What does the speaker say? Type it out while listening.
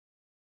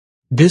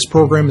This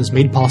program is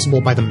made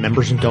possible by the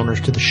members and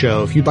donors to the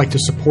show. If you'd like to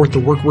support the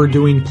work we're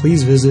doing,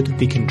 please visit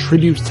the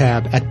Contribute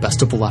tab at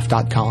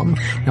bestoftheleft.com.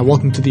 Now,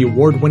 welcome to the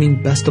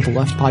award-winning Best of the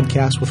Left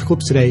podcast with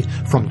clips today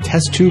from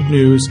Test Tube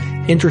News,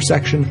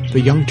 Intersection,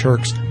 The Young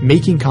Turks,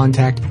 Making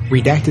Contact,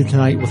 Redacted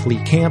Tonight with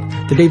Lee Camp,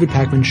 The David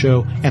Pakman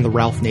Show, and The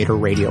Ralph Nader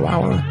Radio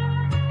Hour.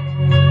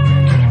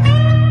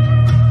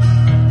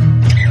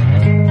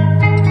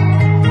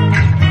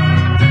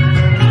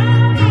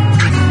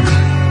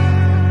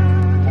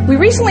 We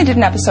recently did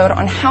an episode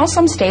on how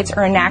some states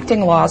are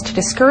enacting laws to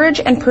discourage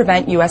and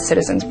prevent U.S.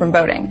 citizens from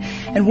voting.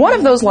 And one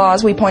of those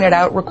laws, we pointed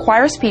out,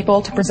 requires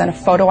people to present a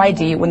photo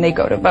ID when they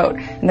go to vote.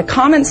 And the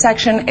comment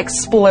section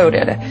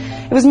exploded.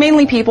 It was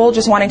mainly people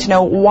just wanting to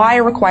know why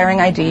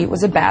requiring ID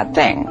was a bad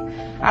thing.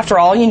 After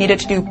all, you needed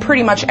to do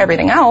pretty much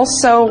everything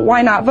else, so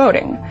why not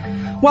voting?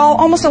 Well,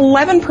 almost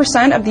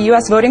 11% of the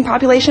U.S. voting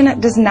population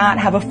does not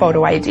have a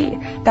photo ID.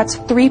 That's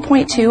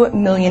 3.2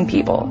 million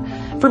people.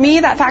 For me,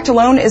 that fact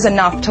alone is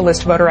enough to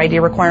list voter ID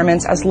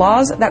requirements as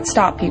laws that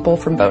stop people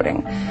from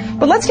voting.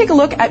 But let's take a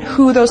look at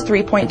who those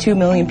 3.2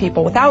 million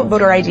people without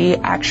voter ID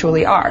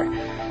actually are.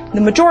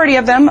 The majority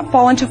of them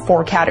fall into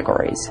four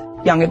categories: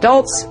 young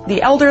adults,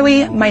 the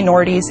elderly,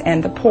 minorities,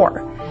 and the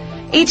poor.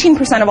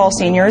 18% of all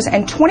seniors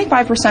and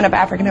 25% of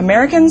African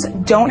Americans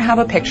don't have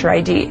a picture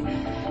ID.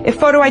 If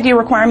photo ID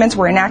requirements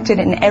were enacted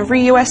in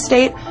every U.S.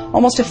 state,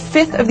 almost a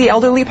fifth of the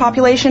elderly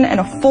population and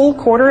a full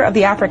quarter of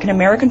the African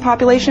American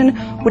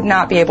population would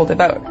not be able to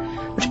vote.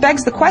 Which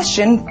begs the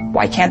question,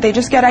 why can't they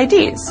just get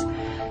IDs?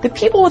 The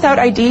people without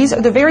IDs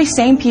are the very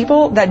same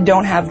people that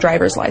don't have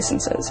driver's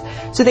licenses.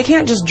 So they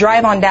can't just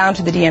drive on down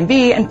to the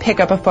DMV and pick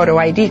up a photo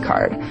ID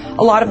card.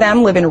 A lot of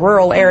them live in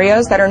rural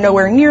areas that are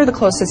nowhere near the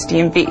closest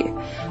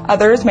DMV.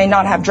 Others may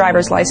not have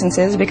driver's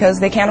licenses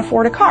because they can't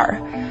afford a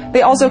car.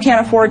 They also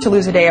can't afford to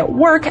lose a day at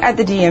work at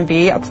the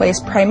DMV, a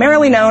place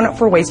primarily known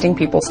for wasting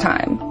people's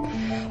time.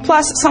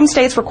 Plus, some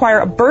states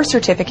require a birth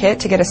certificate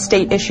to get a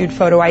state-issued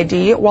photo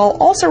ID, while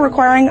also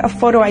requiring a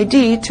photo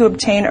ID to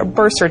obtain a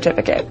birth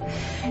certificate.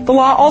 The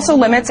law also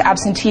limits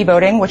absentee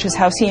voting, which is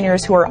how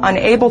seniors who are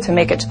unable to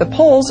make it to the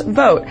polls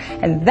vote.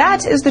 And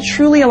that is the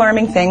truly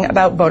alarming thing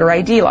about voter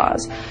ID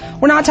laws.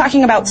 We're not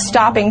talking about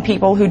stopping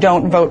people who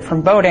don't vote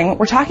from voting.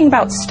 We're talking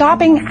about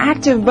stopping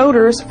active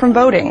voters from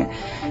voting.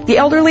 The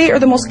elderly are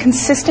the most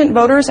consistent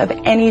voters of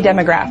any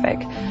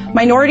demographic.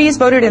 Minorities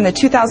voted in the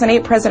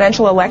 2008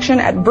 presidential election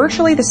at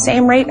virtually the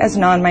same rate as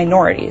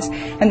non-minorities.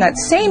 And that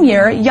same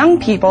year, young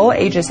people,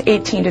 ages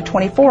 18 to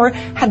 24,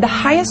 had the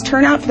highest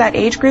turnout for that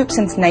age group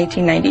since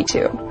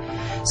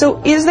 1992. So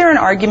is there an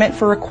argument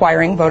for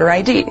requiring voter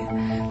ID?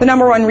 The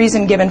number one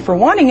reason given for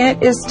wanting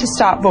it is to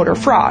stop voter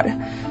fraud.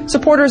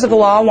 Supporters of the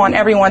law want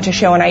everyone to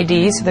show an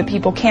ID so that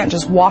people can't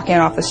just walk in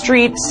off the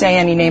street, say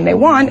any name they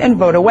want, and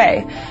vote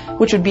away,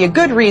 which would be a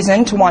good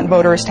reason to want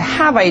voters to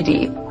have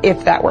ID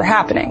if that were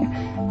happening.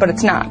 But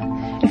it's not.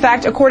 In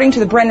fact, according to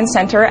the Brennan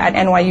Center at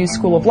NYU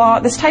School of Law,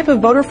 this type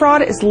of voter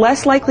fraud is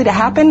less likely to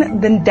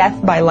happen than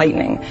death by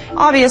lightning.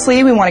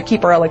 Obviously, we want to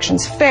keep our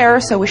elections fair,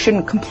 so we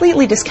shouldn't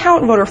completely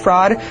discount voter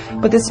fraud,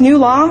 but this new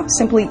law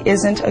simply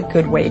isn't a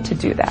good way to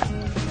do that.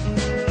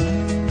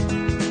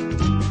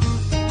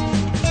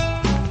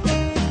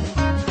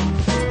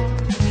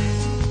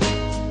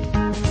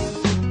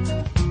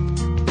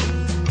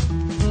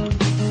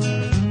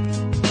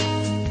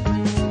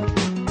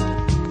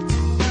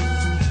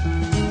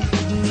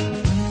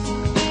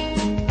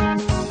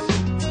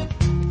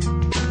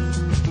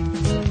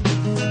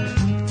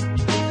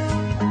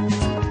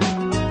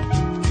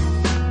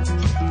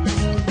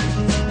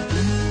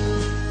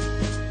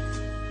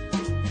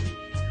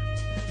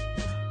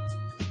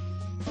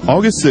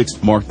 August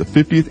 6th marked the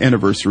 50th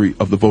anniversary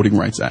of the Voting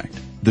Rights Act,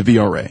 the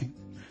VRA.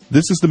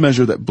 This is the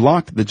measure that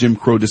blocked the Jim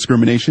Crow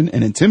discrimination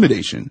and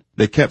intimidation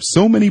that kept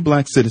so many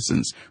black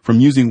citizens from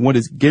using what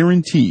is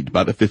guaranteed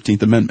by the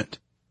 15th Amendment,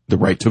 the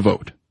right to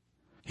vote.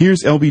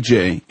 Here's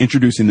LBJ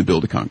introducing the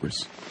bill to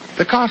Congress.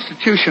 The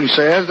Constitution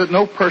says that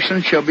no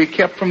person shall be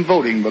kept from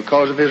voting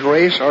because of his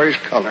race or his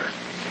color.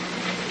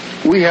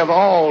 We have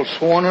all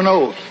sworn an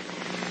oath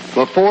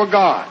before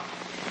God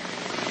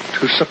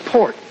to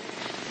support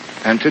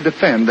and to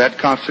defend that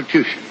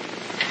Constitution.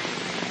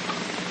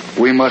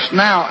 We must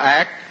now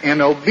act in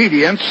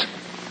obedience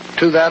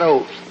to that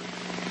oath.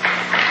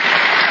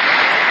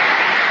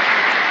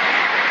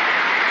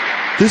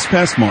 This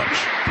past March,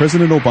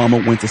 President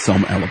Obama went to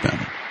Selma,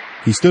 Alabama.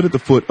 He stood at the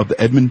foot of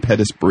the Edmund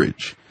Pettus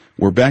Bridge,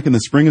 where back in the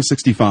spring of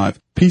 '65,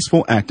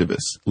 peaceful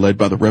activists, led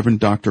by the Reverend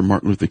Dr.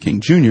 Martin Luther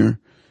King Jr.,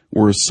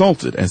 were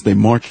assaulted as they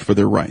marched for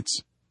their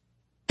rights.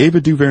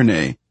 Ava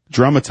DuVernay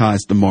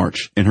dramatized the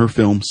march in her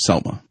film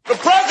Selma. The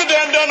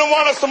president doesn't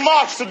want us to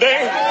march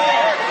today.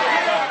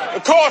 The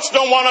courts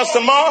don't want us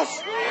to march.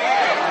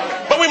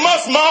 But we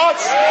must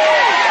march.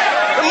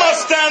 We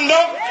must stand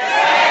up.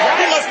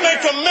 We must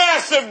make a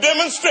massive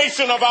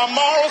demonstration of our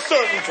moral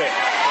certainty.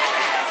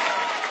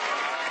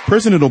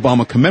 President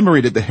Obama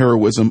commemorated the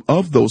heroism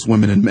of those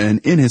women and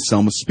men in his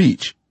Selma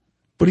speech.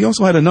 But he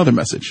also had another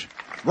message.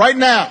 Right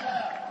now,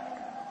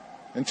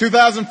 in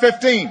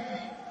 2015,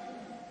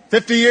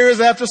 50 years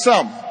after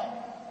some,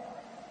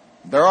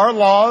 there are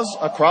laws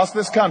across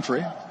this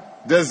country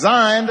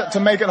designed to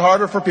make it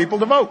harder for people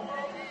to vote.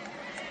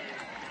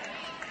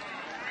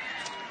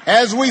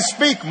 As we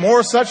speak,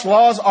 more such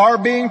laws are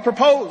being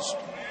proposed.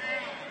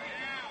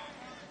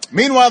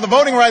 Meanwhile, the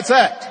Voting Rights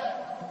Act,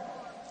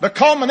 the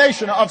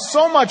culmination of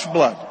so much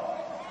blood,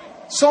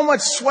 so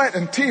much sweat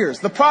and tears,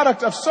 the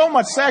product of so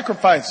much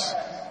sacrifice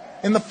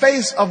in the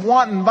face of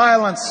wanton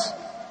violence,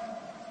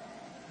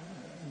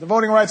 the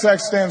Voting Rights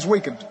Act stands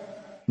weakened.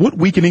 What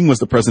weakening was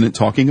the president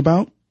talking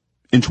about?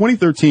 In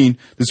 2013,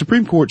 the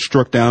Supreme Court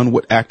struck down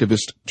what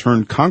activist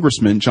turned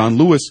Congressman John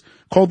Lewis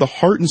called the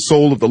heart and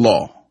soul of the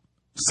law,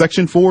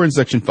 Section 4 and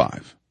Section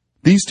 5.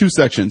 These two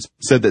sections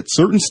said that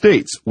certain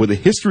states with a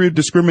history of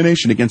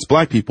discrimination against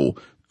black people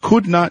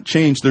could not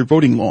change their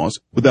voting laws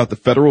without the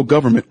federal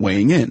government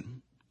weighing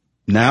in.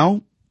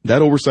 Now,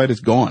 that oversight is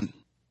gone.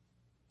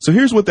 So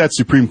here's what that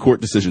Supreme Court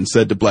decision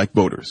said to black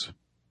voters.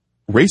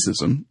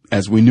 Racism,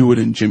 as we knew it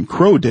in Jim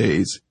Crow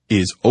days,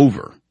 is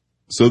over.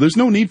 So there's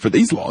no need for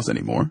these laws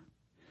anymore.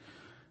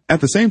 At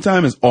the same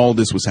time as all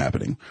this was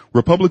happening,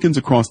 Republicans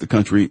across the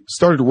country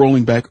started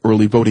rolling back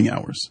early voting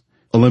hours,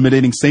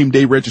 eliminating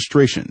same-day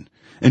registration,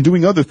 and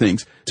doing other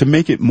things to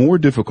make it more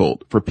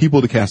difficult for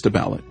people to cast a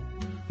ballot.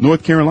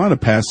 North Carolina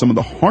passed some of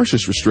the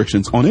harshest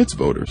restrictions on its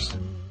voters.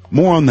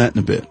 More on that in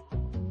a bit.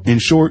 In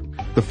short,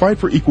 the fight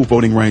for equal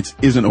voting rights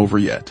isn't over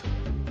yet.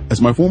 As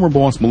my former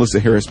boss, Melissa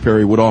Harris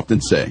Perry, would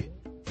often say,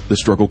 the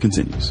struggle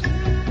continues.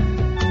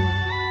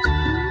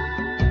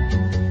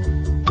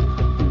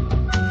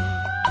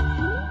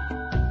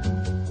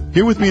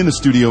 Here with me in the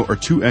studio are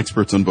two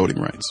experts on voting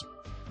rights.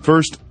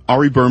 First,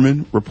 Ari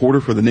Berman, reporter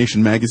for The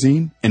Nation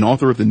magazine and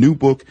author of the new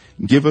book,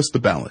 Give Us the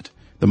Ballot,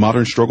 The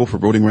Modern Struggle for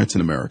Voting Rights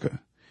in America.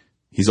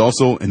 He's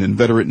also an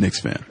inveterate Knicks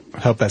fan.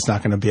 I hope that's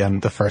not going to be on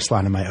the first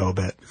line of my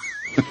obit.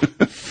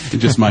 It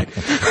just might.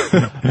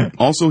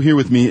 Also here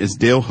with me is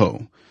Dale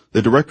Ho,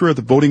 the director of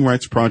the Voting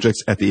Rights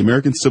Projects at the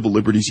American Civil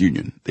Liberties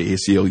Union, the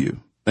ACLU.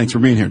 Thanks for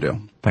being here,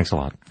 Dale. Thanks a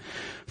lot.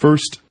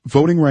 First,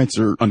 voting rights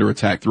are under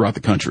attack throughout the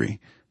country,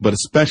 but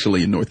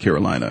especially in North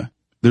Carolina.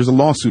 There's a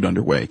lawsuit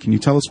underway. Can you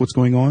tell us what's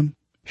going on?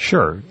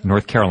 Sure.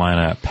 North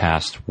Carolina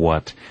passed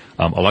what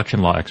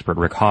election law expert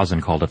Rick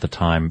Hasen called at the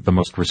time the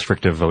most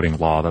restrictive voting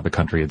law that the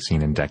country had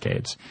seen in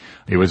decades.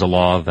 It was a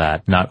law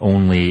that not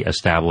only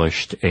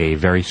established a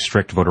very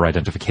strict voter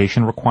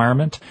identification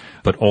requirement,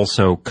 but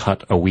also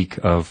cut a week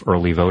of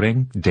early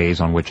voting,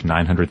 days on which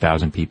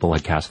 900,000 people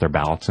had cast their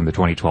ballots in the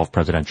 2012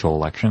 presidential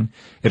election.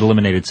 It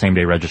eliminated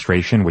same-day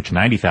registration, which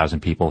 90,000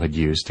 people had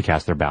used to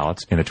cast their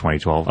ballots in the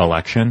 2012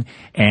 election,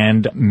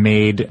 and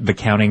made the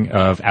counting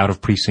of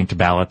out-of-precinct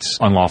ballots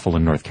unlawful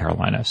in North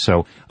Carolina.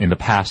 So in the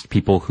past,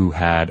 people who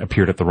had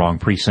appeared at the wrong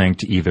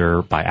precinct,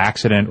 either by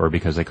accident or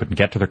because they couldn't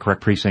get to the correct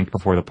precinct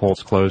before the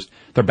polls closed,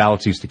 their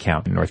ballots used to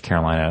count. And North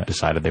Carolina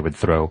decided they would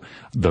throw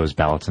those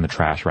ballots in the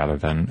trash rather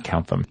than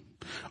count them.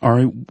 All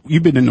right.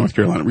 You've been in North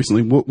Carolina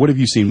recently. What have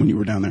you seen when you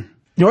were down there?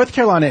 North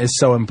Carolina is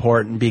so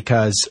important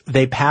because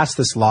they passed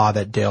this law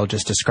that Dale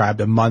just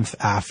described a month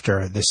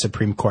after the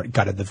Supreme Court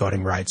gutted the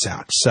Voting Rights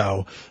Act.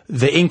 So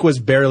the ink was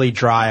barely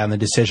dry on the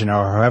decision,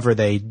 or however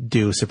they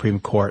do Supreme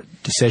Court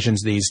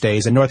decisions these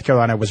days. And North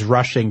Carolina was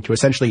rushing to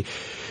essentially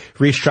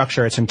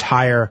restructure its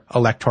entire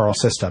electoral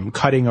system,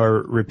 cutting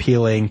or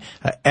repealing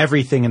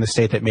everything in the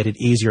state that made it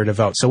easier to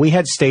vote. So we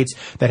had states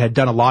that had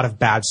done a lot of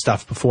bad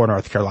stuff before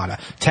North Carolina.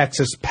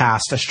 Texas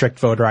passed a strict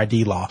voter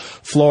ID law.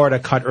 Florida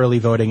cut early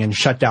voting and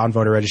shut down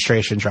voter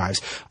registration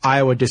drives.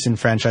 Iowa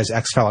disenfranchised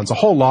ex-felons. A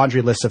whole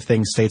laundry list of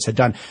things states had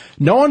done.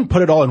 No one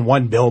put it all in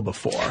one bill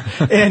before.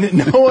 and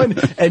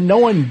no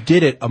one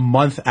did it a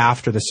month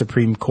after the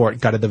Supreme Court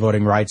gutted the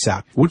Voting Rights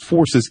Act. What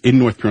forces in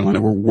North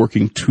Carolina were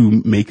working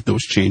to make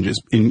those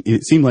changes?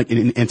 It seemed like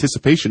in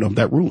anticipation of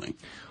that ruling.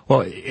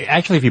 Well,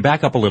 actually, if you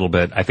back up a little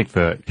bit, I think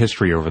the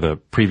history over the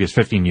previous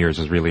 15 years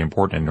is really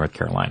important in North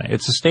Carolina.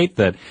 It's a state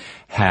that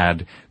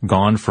had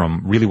gone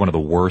from really one of the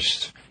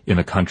worst in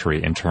the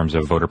country in terms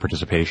of voter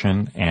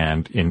participation,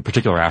 and in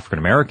particular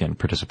African-American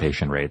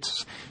participation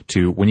rates,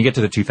 to when you get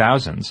to the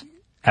 2000s,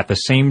 at the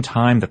same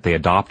time that they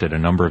adopted a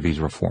number of these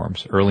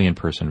reforms, early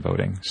in-person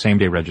voting,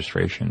 same-day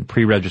registration,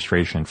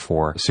 pre-registration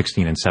for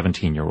 16 and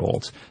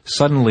 17-year-olds,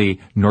 suddenly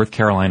North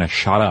Carolina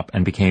shot up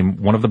and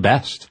became one of the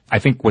best. I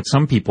think what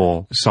some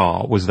people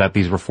saw was that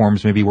these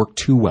reforms maybe worked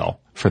too well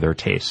for their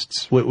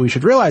tastes. What we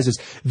should realize is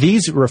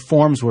these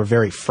reforms were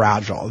very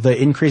fragile. The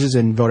increases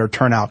in voter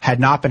turnout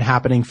had not been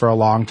happening for a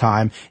long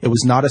time. It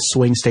was not a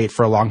swing state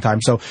for a long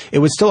time. So it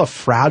was still a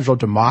fragile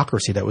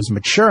democracy that was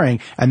maturing,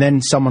 and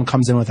then someone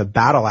comes in with a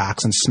battle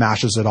axe and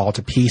smashes it all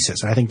to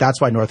pieces. And I think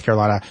that's why North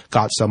Carolina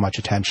got so much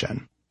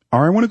attention. All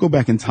right, I want to go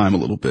back in time a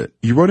little bit.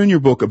 You wrote in your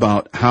book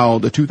about how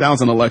the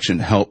 2000 election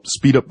helped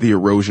speed up the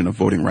erosion of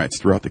voting rights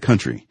throughout the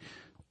country.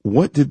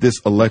 What did this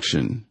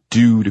election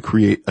do to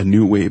create a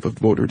new wave of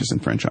voter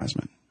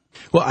disenfranchisement?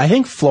 Well, I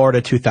think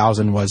Florida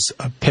 2000 was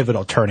a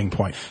pivotal turning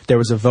point. There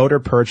was a voter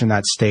purge in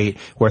that state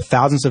where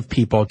thousands of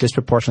people,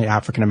 disproportionately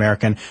African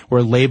American,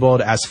 were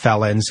labeled as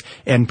felons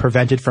and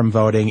prevented from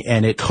voting,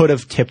 and it could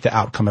have tipped the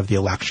outcome of the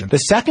election. The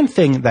second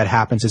thing that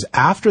happens is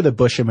after the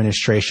Bush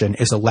administration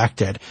is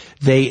elected,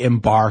 they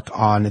embark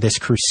on this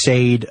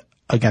crusade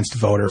against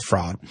voter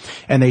fraud.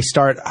 And they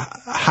start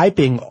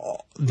hyping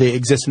the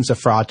existence of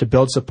fraud to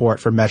build support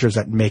for measures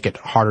that make it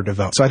harder to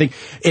vote. So I think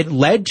it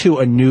led to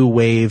a new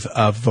wave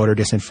of voter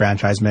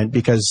disenfranchisement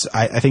because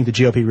I think the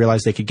GOP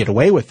realized they could get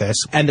away with this.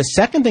 And the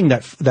second thing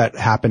that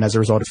happened as a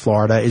result of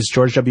Florida is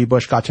George W.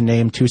 Bush got to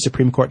name 2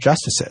 Supreme Court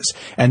justices.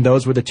 And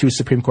those were the 2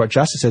 Supreme Court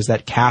justices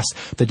that cast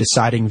the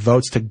deciding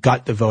votes to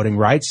gut the Voting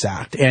Rights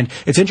Act. And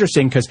it's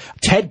interesting because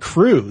Ted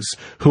Cruz,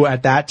 who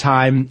at that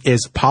time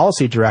is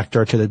policy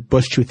director to the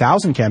Bush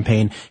 2000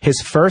 campaign, his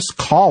first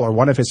call, or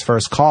one of his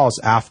first calls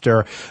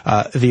after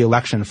the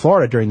election in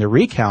Florida during the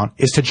recount,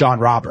 is to John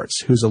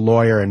Roberts, who's a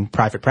lawyer in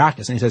private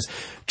practice. And he says,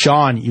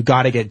 John, you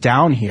got to get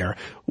down here.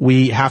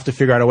 We have to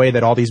figure out a way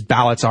that all these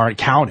ballots aren't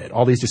counted.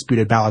 All these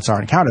disputed ballots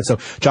aren't counted. So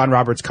John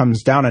Roberts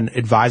comes down and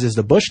advises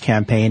the Bush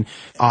campaign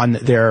on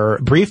their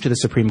brief to the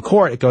Supreme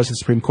Court. It goes to the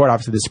Supreme Court.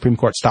 Obviously, the Supreme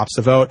Court stops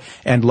the vote.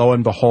 And lo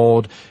and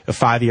behold,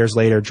 5 years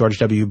later, George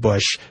W.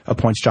 Bush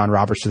appoints John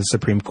Roberts to the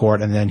Supreme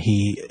Court. And then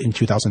he, in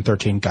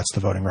 2013, guts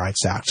the Voting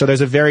Rights Act. So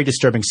there's a very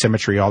disturbing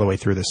symmetry all the way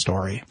through the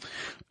story.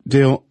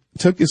 Dale,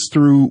 took us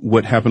through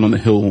what happened on the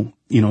Hill,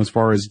 as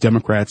far as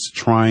Democrats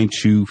trying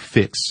to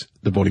fix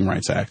the Voting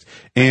Rights Act,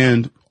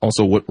 and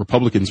also what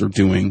Republicans are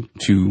doing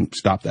to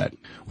stop that.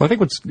 Well, I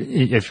think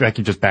if I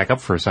could just back up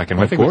for a second,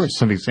 I think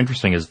something that's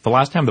interesting is the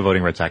last time the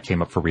Voting Rights Act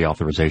came up for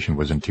reauthorization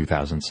was in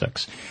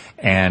 2006.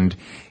 And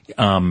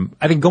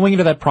I think going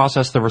into that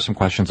process, there were some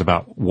questions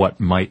about what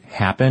might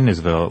happen.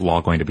 Is the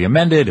law going to be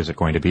amended? Is it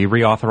going to be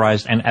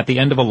reauthorized? And at the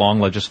end of a long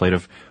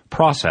legislative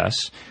process,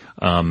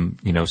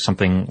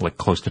 something like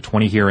close to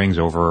 20 hearings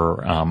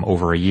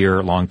over a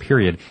year-long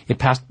period, it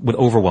passed with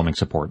overwhelming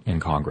support in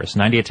Congress.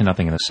 98-0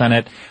 in the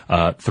Senate,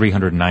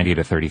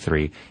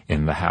 390-33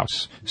 in the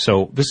House.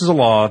 So this is a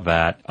law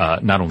that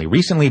not only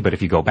recently, but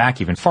if you go back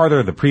even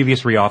farther, the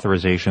previous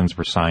reauthorizations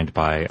were signed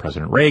by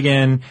President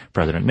Reagan,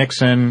 President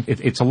Nixon.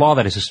 It's a law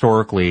that has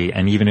historically,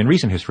 and even in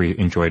recent history,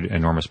 enjoyed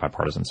enormous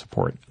bipartisan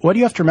support. What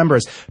you have to remember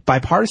is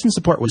bipartisan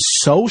support was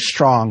so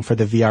strong for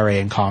the VRA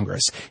in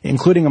Congress,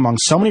 including among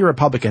so many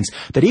Republicans,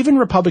 that even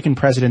Republican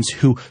presidents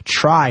who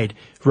tried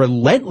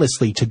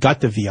relentlessly to gut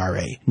the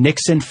VRA,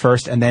 Nixon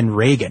first and then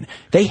Reagan,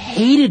 they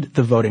hated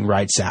the Voting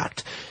Rights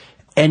Act.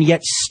 And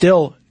yet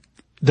still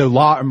the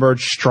law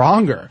emerged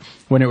stronger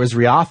when it was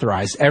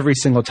reauthorized every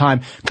single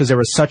time because there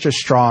was such a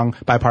strong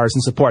bipartisan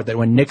support that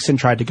when Nixon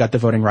tried to gut the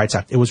Voting Rights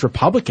Act, it was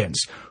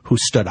Republicans who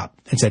stood up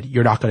and said,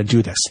 you're not going to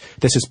do this.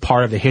 This is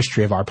part of the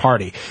history of our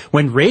party.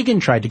 When Reagan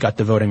tried to gut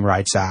the Voting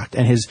Rights Act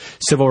and his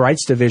Civil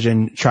Rights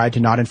Division tried to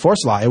not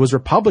enforce law, it was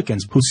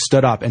Republicans who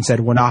stood up and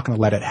said, we're not going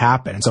to let it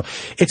happen. And so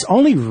it's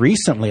only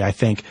recently, I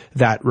think,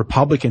 that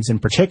Republicans in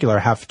particular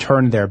have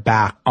turned their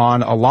back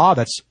on a law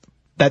that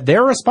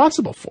they're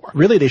responsible for.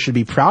 Really, they should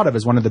be proud of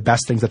as one of the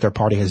best things that their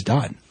party has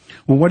done.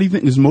 Well, what do you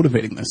think is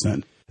motivating this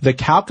then? The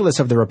calculus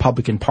of the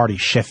Republican Party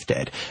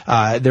shifted.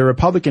 The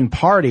Republican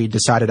Party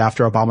decided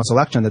after Obama's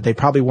election that they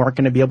probably weren't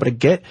going to be able to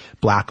get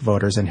black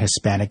voters and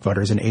Hispanic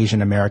voters and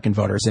Asian American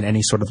voters in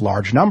any sort of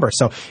large number.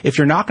 So if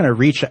you're not going to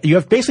reach, you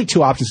have basically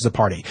 2 options as a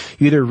party.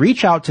 You either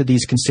reach out to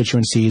these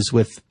constituencies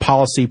with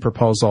policy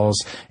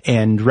proposals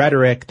and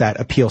rhetoric that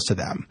appeals to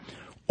them,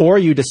 or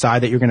you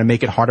decide that you're going to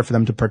make it harder for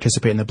them to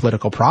participate in the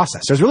political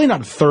process. There's really not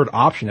a third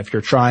option if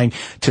you're trying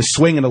to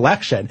swing an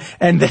election.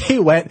 And they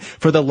went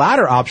for the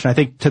latter option, I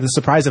think, to the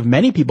surprise of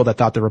many people that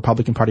thought the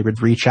Republican Party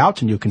would reach out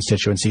to new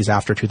constituencies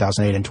after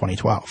 2008 and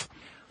 2012.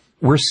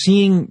 We're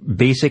seeing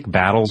basic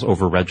battles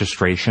over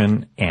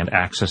registration and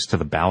access to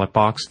the ballot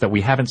box that we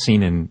haven't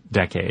seen in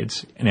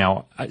decades.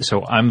 Now,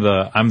 so I'm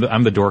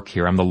the dork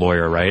here. I'm the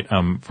lawyer, right?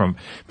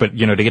 But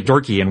to get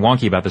dorky and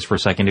wonky about this for a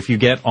second, if you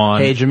get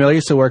on. Hey, Jamil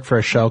used to work for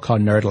a show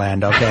called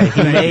Nerdland. Okay,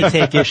 he may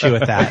take issue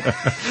with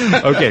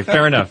that. Okay,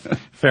 fair enough.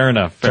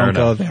 Don't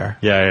go there.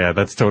 Yeah,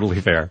 that's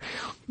totally fair.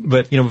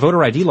 But,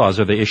 voter ID laws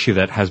are the issue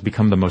that has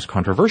become the most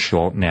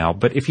controversial now.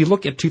 But if you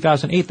look at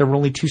 2008, there were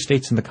only 2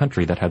 states in the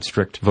country that had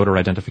strict voter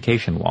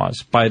identification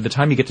laws. By the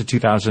time you get to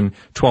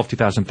 2012,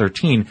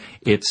 2013,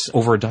 it's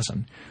over a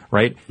dozen,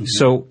 right? Mm-hmm.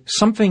 So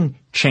something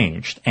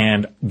changed.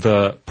 And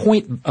the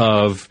point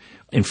of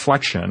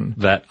inflection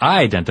that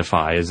I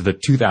identify as the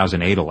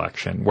 2008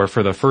 election, where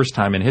for the first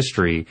time in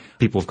history,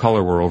 people of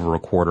color were over a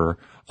quarter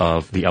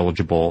of the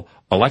eligible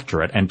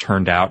electorate and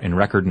turned out in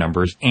record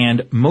numbers.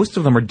 And most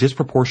of them are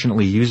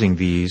disproportionately using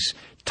these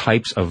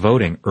types of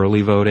voting,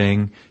 early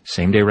voting,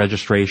 same-day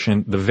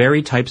registration, the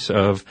very types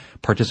of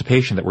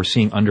participation that we're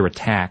seeing under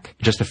attack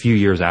just a few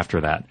years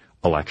after that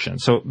election.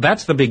 So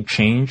that's the big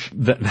change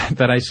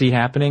that I see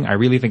happening. I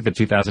really think the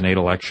 2008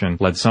 election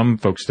led some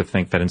folks to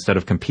think that instead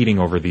of competing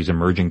over these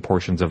emerging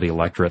portions of the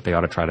electorate, they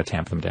ought to try to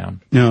tamp them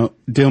down. Now,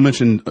 Dale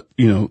mentioned,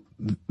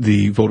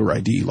 the voter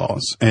ID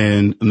laws,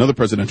 and another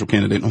presidential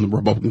candidate on the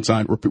Republican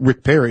side,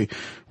 Rick Perry,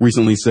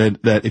 recently said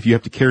that if you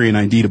have to carry an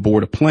ID to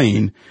board a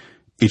plane,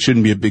 it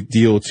shouldn't be a big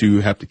deal to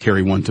have to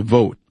carry one to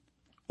vote.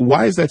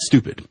 Why is that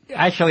stupid?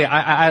 Actually,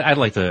 I'd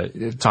like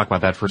to talk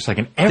about that for a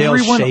second. Dale's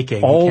Everyone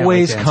shaking.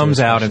 always comes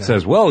out and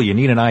says, well, you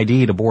need an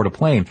ID to board a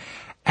plane.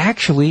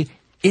 Actually,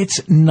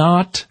 it's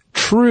not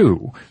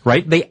true,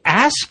 right? They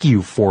ask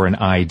you for an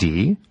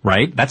ID,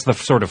 right? That's the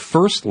sort of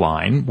first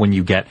line when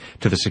you get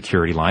to the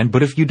security line.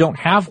 But if you don't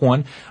have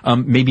one,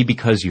 maybe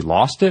because you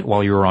lost it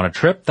while you were on a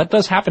trip, that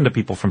does happen to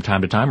people from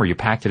time to time, or you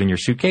packed it in your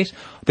suitcase,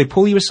 they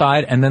pull you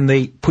aside and then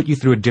they put you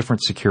through a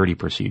different security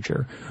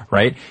procedure,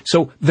 right?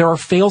 So there are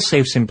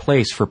fail-safes in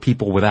place for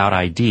people without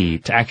ID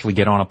to actually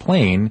get on a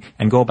plane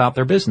and go about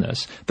their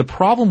business. The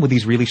problem with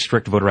these really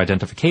strict voter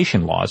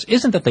identification laws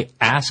isn't that they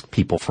ask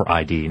people for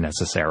ID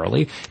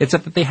necessarily. It's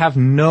that they have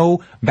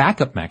no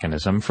backup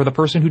mechanism for the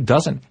person who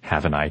doesn't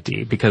have an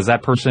ID, because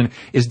that person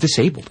is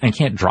disabled and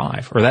can't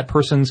drive, or that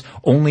person's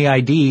only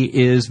ID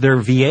is their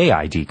VA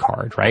ID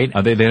card, right?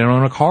 They don't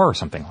own a car or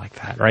something like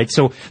that, right?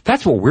 So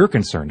that's what we're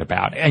concerned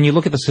about. And you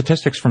look at the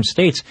statistics from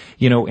states,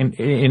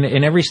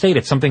 in every state,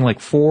 it's something like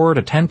 4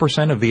 to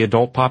 10% of the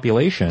adult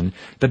population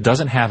that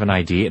doesn't have an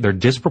ID. They're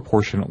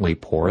disproportionately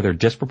poor. They're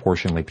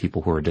disproportionately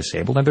people who are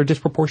disabled, and they're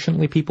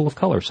disproportionately people of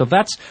color. So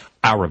that's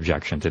our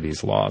objection to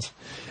these laws.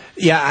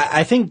 Yeah,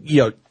 I think,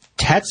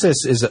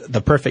 Texas is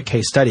the perfect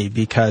case study,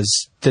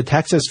 because the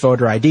Texas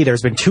voter ID,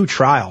 there's been 2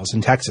 trials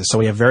in Texas, so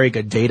we have very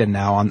good data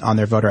now on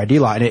their voter ID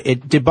law, and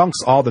it debunks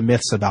all the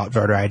myths about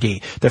voter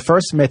ID. The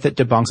first myth it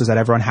debunks is that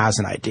everyone has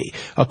an ID.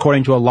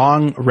 According to a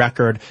long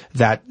record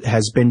that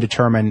has been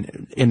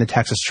determined in the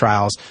Texas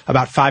trials,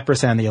 about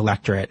 5% of the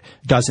electorate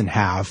doesn't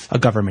have a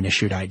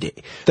government-issued ID.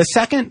 The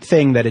second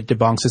thing that it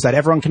debunks is that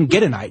everyone can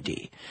get an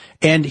ID.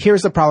 And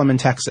here's the problem in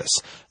Texas.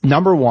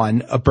 Number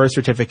one, a birth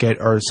certificate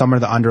or some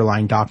of the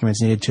underlying documents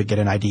needed to get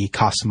an ID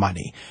costs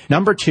money.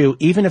 Number two,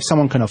 even if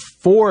someone can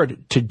afford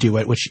to do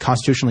it, which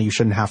constitutionally you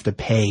shouldn't have to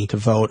pay to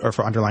vote or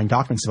for underlying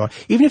documents to vote,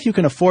 even if you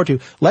can afford to,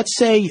 let's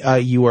say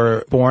you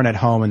were born at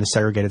home in the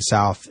segregated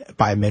South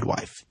by a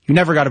midwife. You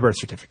never got a birth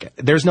certificate.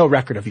 There's no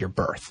record of your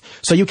birth.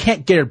 So you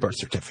can't get a birth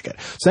certificate.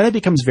 So then it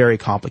becomes very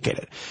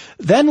complicated.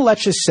 Then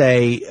let's just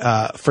say,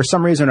 for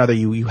some reason or other,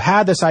 you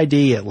had this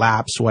ID, it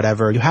lapsed,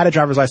 whatever. You had a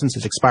driver's license,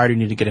 it's expired, you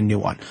need to get a new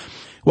one.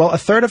 Well, a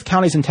third of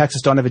counties in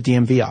Texas don't have a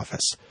DMV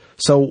office.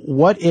 So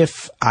what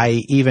if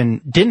I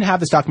even didn't have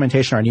this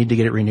documentation, or I need to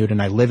get it renewed,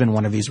 and I live in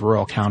one of these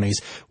rural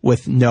counties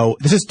with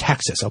this is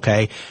Texas,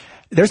 okay?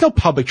 There's no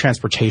public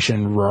transportation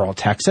in rural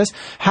Texas.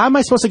 How am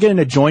I supposed to get an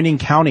adjoining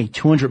county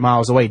 200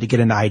 miles away to get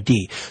an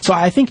ID? So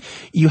I think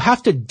you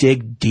have to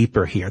dig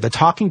deeper here. The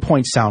talking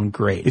points sound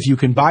great. If you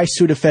can buy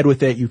Sudafed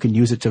with it, you can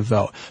use it to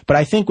vote. But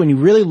I think when you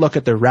really look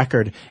at the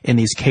record in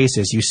these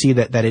cases, you see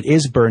that it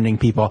is burdening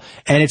people.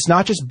 And it's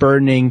not just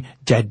burdening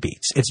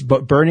deadbeats. It's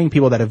burdening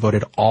people that have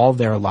voted all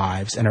their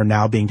lives and are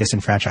now being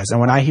disenfranchised. And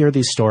when I hear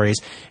these stories,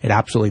 it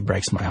absolutely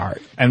breaks my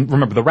heart. And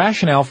remember, the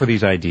rationale for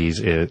these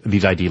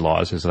ID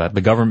laws is that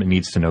the government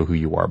needs to know who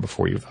you are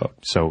before you vote.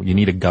 So you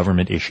need a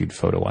government-issued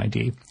photo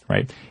ID,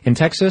 right? In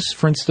Texas,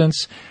 for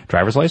instance,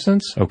 driver's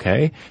license,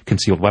 okay.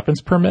 Concealed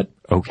weapons permit,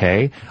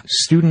 okay.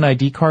 Student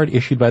ID card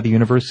issued by the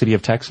University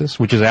of Texas,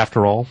 which is,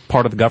 after all,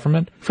 part of the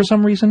government, for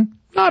some reason,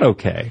 not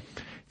okay.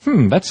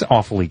 That's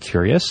awfully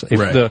curious. If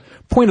the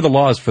point of the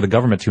law is for the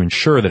government to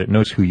ensure that it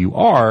knows who you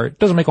are, it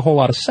doesn't make a whole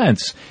lot of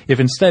sense.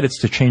 If instead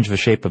it's to change the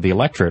shape of the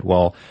electorate,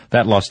 well,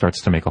 that law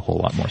starts to make a whole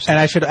lot more sense. And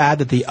I should add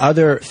that the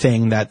other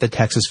thing that the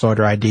Texas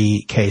voter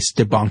ID case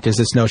debunked is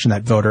this notion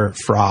that voter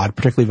fraud,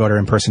 particularly voter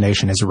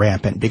impersonation, is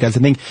rampant. Because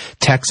I think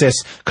Texas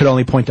could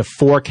only point to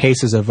 4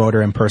 cases of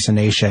voter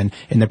impersonation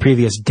in the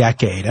previous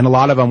decade. And a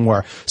lot of them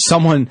were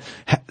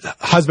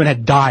husband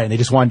had died and they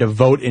just wanted to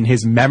vote in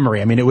his memory.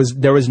 I mean,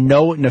 there was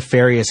no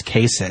nefarious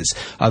cases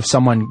of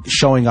someone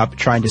showing up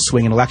trying to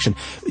swing an election.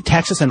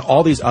 Texas and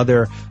all these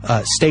other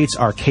states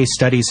are case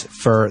studies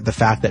for the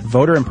fact that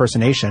voter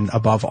impersonation,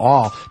 above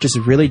all, just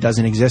really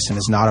doesn't exist and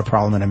is not a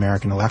problem in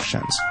American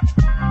elections.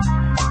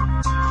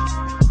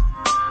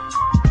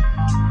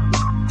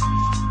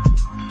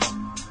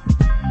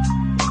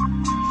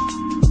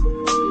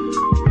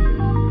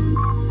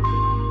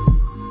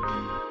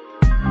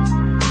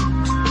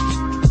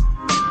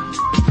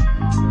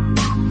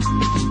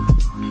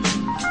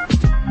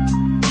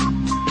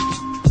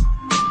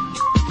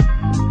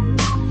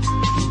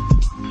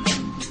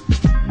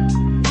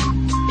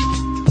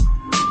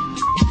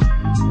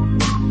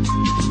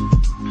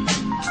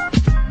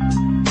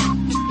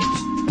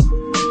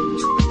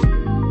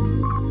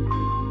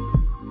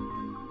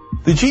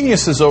 The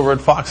geniuses over at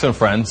Fox and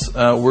Friends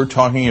were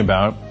talking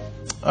about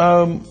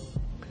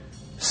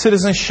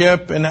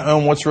citizenship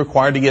and what's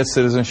required to get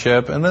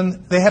citizenship. And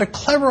then they had a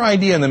clever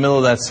idea in the middle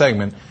of that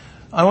segment.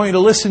 I want you to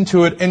listen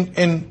to it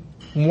and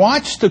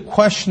watch the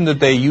question that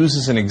they use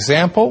as an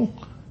example,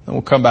 and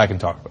we'll come back and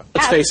talk about it.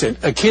 Let's face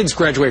it, kids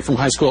graduate from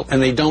high school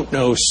and they don't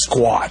know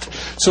squat.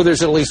 So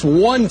there's at least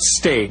one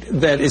state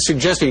that is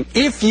suggesting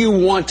if you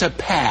want to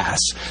pass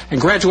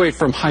and graduate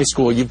from high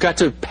school, you've got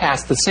to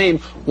pass the same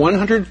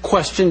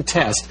 100-question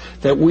test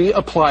that we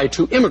apply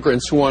to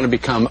immigrants who want to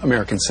become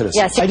American citizens.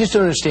 Yes, I just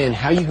don't understand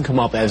how you can come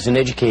up as an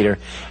educator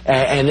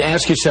and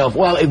ask yourself,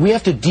 well, we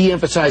have to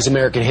de-emphasize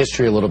American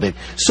history a little bit.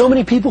 So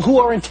many people who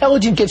are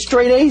intelligent get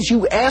straight A's.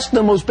 You ask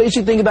the most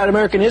basic thing about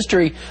American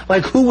history,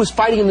 like who was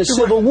fighting in the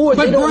Civil War,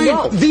 but they don't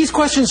know. These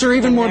questions are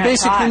even more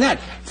basic than that.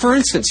 For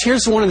instance,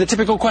 here's one of the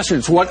typical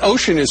questions. What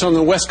ocean is on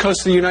the west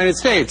coast of the United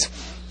States?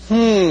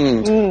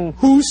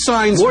 Who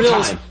signs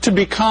bills to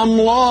become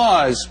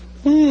laws?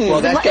 Well,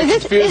 that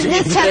gets confusing.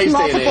 Is this test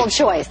multiple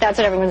choice? That's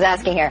what everyone's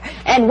asking here.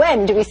 And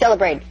when do we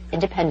celebrate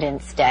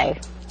Independence Day?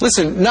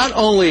 Listen, not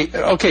only,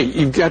 okay,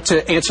 you've got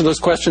to answer those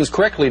questions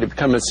correctly to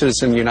become a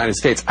citizen of the United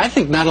States. I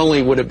think not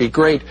only would it be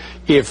great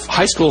if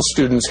high school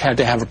students had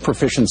to have a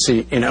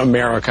proficiency in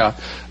America,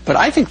 but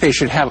I think they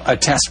should have a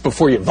test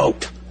before you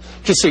vote,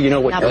 just so you know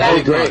what you're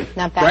voting on.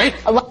 Not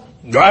bad.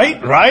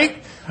 Right?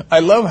 Right? I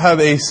love how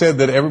they said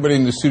that everybody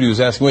in the studio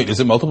is asking, wait, is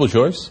it multiple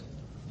choice?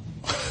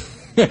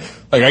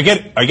 Like,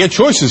 I get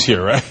choices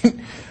here, right?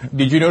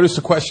 Did you notice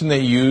the question they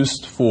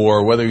used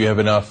for whether you have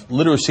enough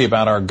literacy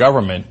about our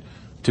government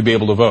to be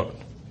able to vote?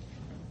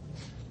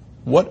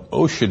 What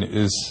ocean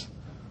is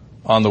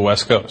on the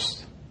West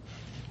Coast?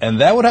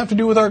 And that would have to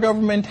do with our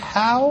government.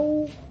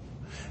 How?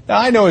 Now,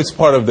 I know it's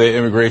part of the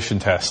immigration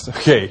test.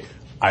 Okay,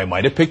 I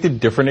might have picked a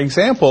different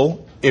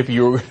example if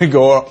you were going to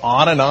go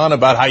on and on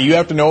about how you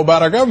have to know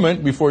about our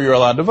government before you're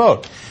allowed to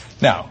vote.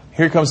 Now,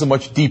 here comes a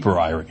much deeper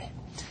irony.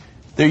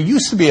 There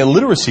used to be a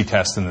literacy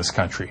test in this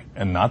country,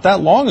 and not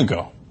that long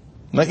ago.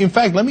 In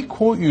fact, let me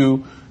quote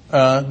you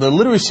the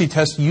literacy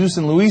test used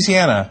in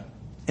Louisiana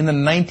in the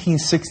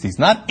 1960s,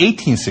 not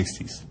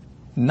 1860s,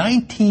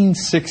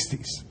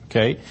 1960s,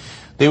 okay?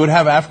 They would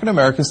have African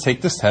Americans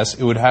take this test.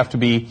 It would have to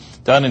be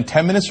done in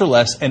 10 minutes or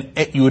less, and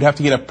you would have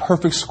to get a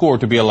perfect score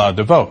to be allowed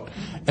to vote.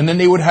 And then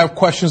they would have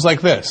questions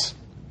like this.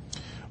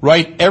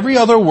 Write every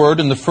other word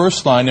in the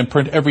first line and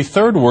print every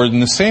third word in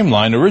the same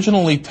line,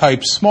 originally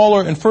typed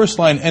smaller and first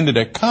line ended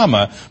at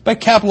comma,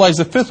 but capitalize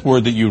the fifth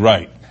word that you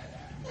write.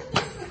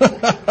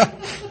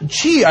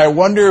 Gee, I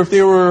wonder if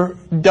they were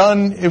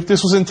done, if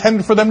this was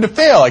intended for them to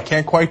fail. I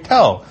can't quite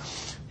tell.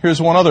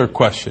 Here's one other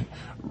question.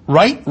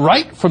 Write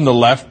right from the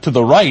left to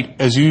the right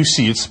as you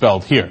see it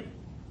spelled here.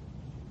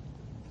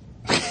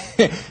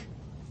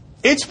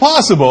 It's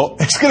possible.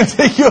 It's going to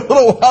take you a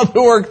little while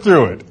to work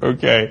through it,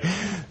 okay?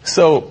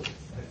 So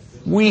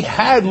we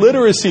had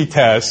literacy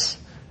tests,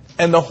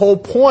 and the whole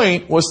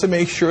point was to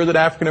make sure that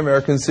African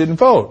Americans didn't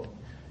vote.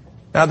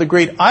 Now, the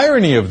great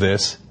irony of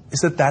this is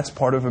that that's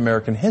part of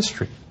American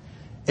history.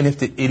 And if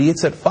the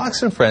idiots at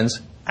Fox and Friends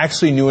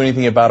actually knew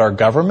anything about our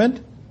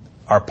government,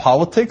 our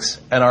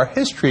politics, and our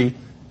history,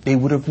 they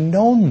would have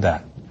known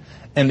that.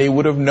 And they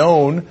would have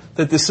known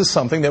that this is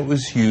something that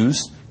was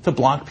used to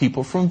block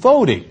people from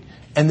voting,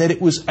 and that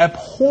it was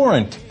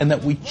abhorrent, and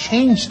that we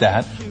changed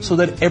that so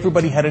that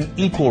everybody had an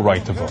equal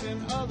right to vote.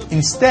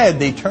 Instead,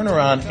 they turn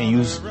around and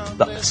use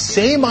the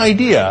same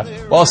idea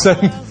while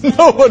saying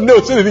no one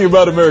knows anything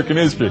about American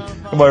history.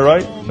 Am I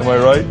right? Am I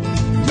right?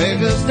 Make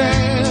a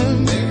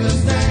stand,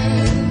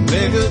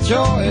 make a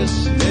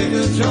choice,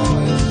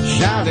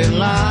 shout it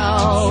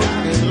loud,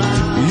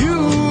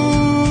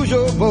 use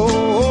your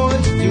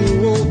voice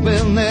to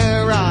open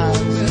their eyes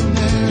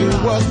to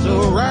what's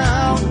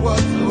around,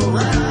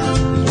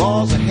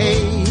 walls of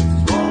hate,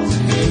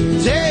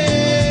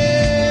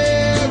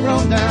 tear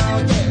them down.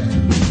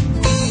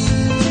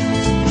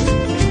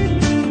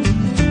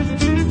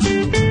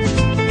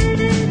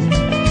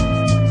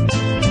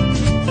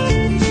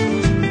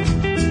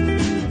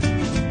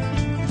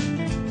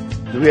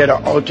 We had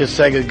an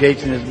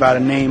ultra-segregationist by the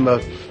name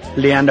of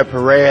Leander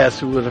Perez,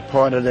 who was a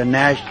part of the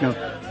National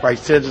White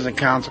Citizen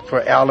Council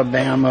for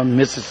Alabama,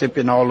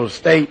 Mississippi, and all those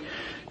states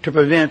to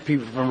prevent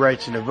people from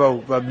registering to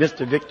vote. But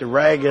Mr. Victor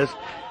Ragas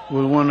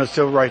was one of the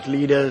civil rights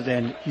leaders,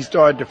 and he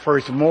started the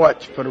first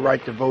march for the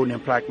right to vote in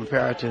Plaquemine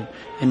Parish in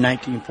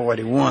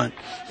 1941.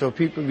 So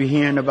people be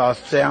hearing about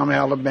Selma,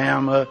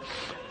 Alabama,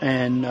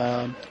 and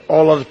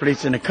all other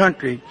places in the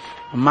country.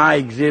 My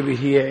exhibit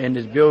here in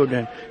this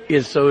building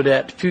is so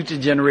that future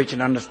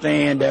generation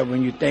understand that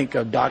when you think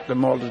of Dr.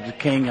 Martin Luther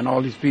King and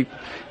all these people,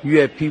 you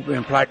have people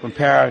in Plaquemine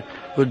Parish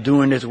who are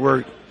doing this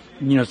work,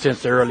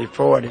 since the early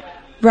 40s.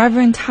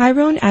 Reverend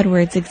Tyrone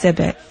Edwards'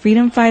 exhibit,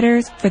 Freedom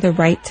Fighters for the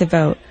Right to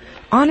Vote,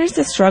 honors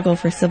the struggle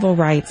for civil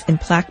rights in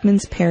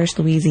Plaquemine Parish,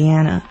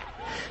 Louisiana.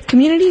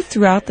 Communities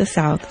throughout the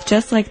South,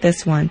 just like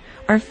this one,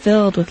 are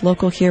filled with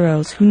local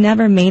heroes who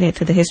never made it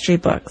to the history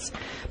books,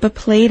 but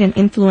played an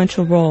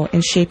influential role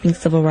in shaping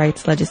civil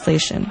rights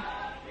legislation.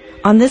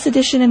 On this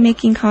edition of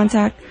Making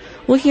Contact,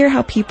 we'll hear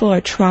how people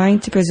are trying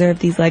to preserve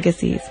these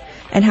legacies,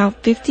 and how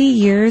 50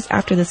 years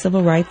after the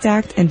Civil Rights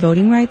Act and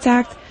Voting Rights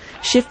Act,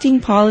 shifting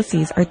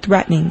policies are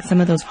threatening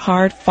some of those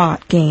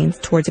hard-fought gains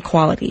towards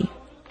equality.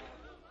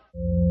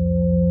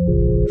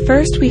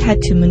 First, we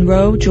head to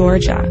Monroe,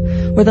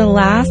 Georgia, where the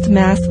last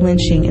mass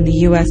lynching in the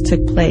U.S.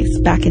 took place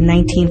back in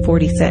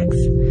 1946.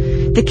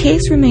 The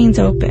case remains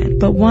open,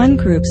 but one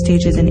group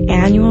stages an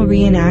annual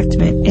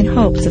reenactment in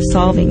hopes of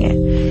solving it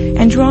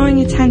and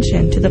drawing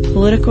attention to the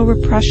political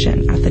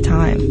repression at the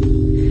time.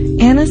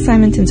 Anna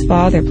Simonton's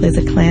father plays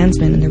a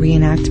Klansman in the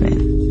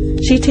reenactment.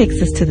 She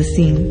takes us to the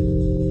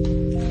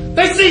scene.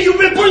 They see you've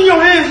been putting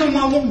your hands on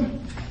my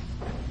woman.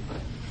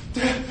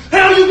 The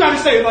hell you got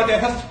to say about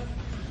that, Hester?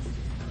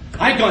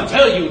 I ain't gonna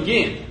tell you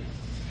again.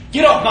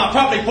 Get off my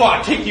property before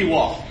I kick you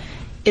off.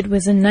 It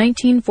was in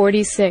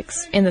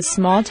 1946 in the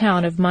small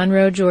town of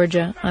Monroe,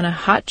 Georgia, on a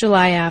hot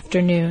July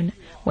afternoon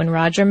when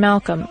Roger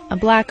Malcolm, a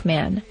black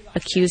man,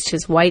 accused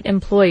his white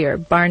employer,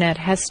 Barnett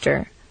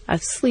Hester,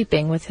 of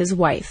sleeping with his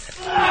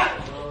wife.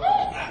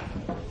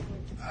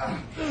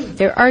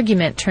 Their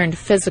argument turned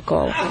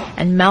physical,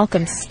 and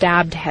Malcolm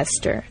stabbed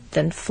Hester,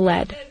 then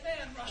fled.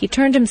 He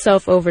turned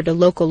himself over to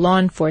local law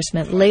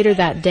enforcement later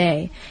that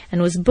day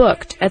and was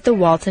booked at the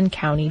Walton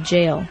County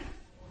Jail.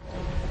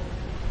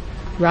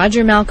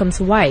 Roger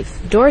Malcolm's wife,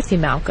 Dorothy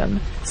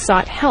Malcolm,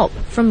 sought help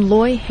from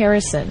Loy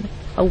Harrison,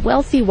 a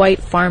wealthy white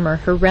farmer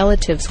her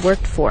relatives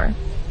worked for.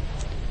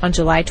 On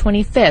July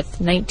 25,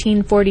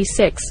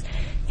 1946,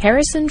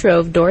 Harrison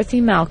drove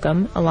Dorothy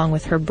Malcolm, along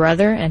with her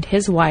brother and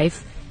his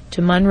wife,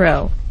 to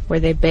Monroe, where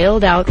they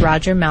bailed out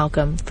Roger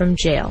Malcolm from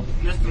jail.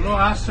 Mr. Loy,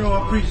 I so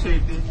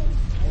appreciate this.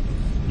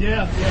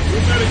 Yeah, we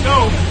better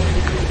go.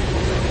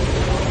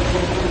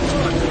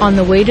 On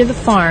the way to the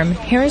farm,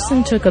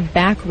 Harrison took a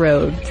back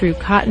road through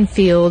cotton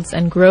fields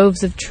and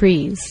groves of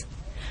trees.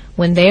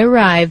 When they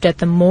arrived at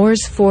the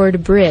Moores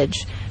Ford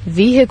Bridge,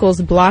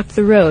 vehicles blocked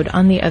the road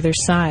on the other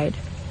side.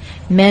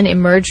 Men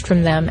emerged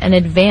from them and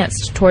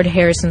advanced toward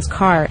Harrison's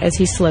car as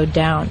he slowed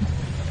down.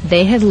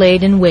 They had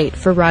laid in wait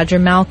for Roger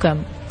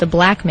Malcolm, the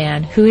black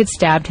man who had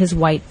stabbed his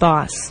white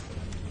boss.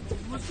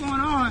 What's going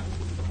on?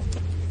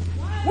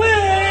 We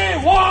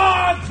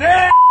want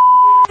that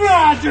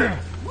Roger!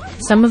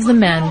 Some of the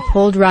men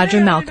pulled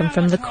Roger Malcolm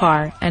from the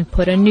car and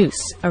put a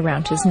noose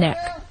around his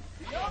neck.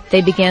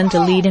 They began to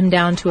lead him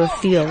down to a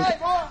field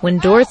when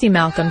Dorothy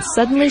Malcolm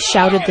suddenly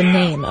shouted the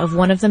name of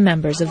one of the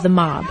members of the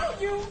mob.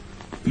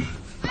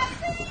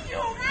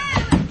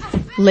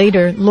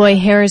 Later, Loy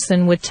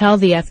Harrison would tell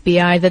the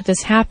FBI that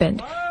this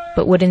happened,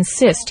 but would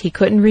insist he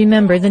couldn't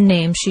remember the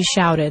name she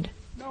shouted.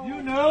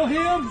 You know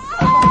him?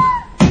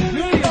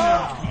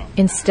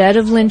 Instead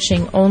of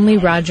lynching only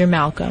Roger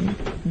Malcolm,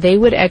 they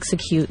would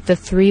execute the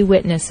 3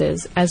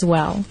 witnesses as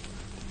well.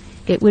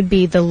 It would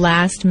be the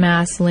last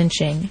mass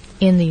lynching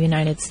in the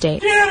United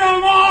States. Get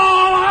them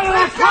all out of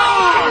the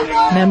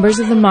car! Members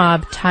of the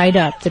mob tied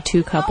up the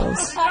 2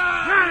 couples.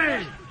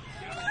 Hey!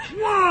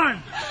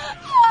 1,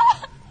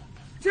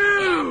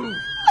 2,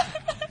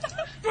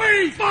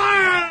 3,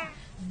 fire!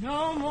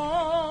 No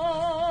more.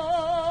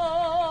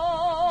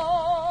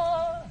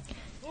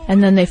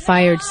 And then they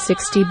fired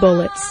 60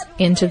 bullets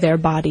into their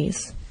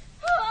bodies.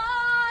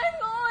 I'm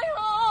going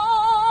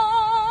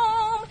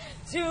home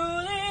to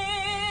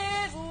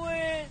live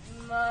with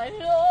my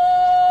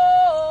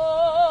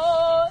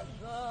Lord.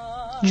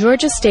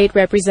 Georgia State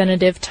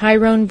Representative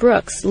Tyrone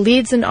Brooks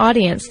leads an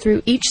audience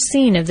through each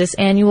scene of this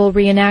annual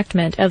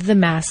reenactment of the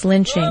mass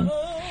lynching.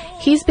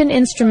 He's been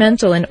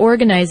instrumental in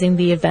organizing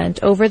the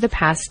event over the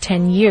past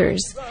 10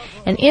 years,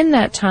 and in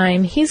that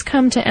time, he's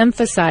come to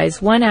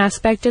emphasize one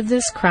aspect of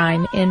this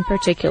crime in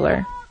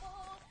particular.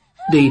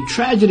 The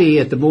tragedy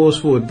at the Moores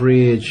Ford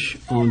Bridge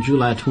on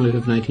July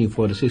 25,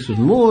 1946 was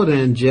more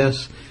than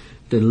just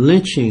the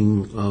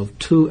lynching of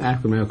 2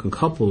 African-American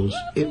couples.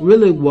 It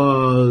really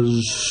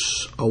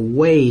was a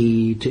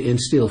way to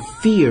instill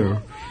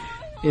fear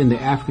in the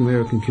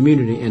African-American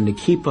community and to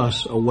keep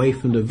us away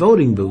from the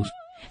voting booths.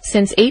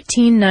 Since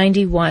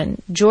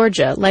 1891,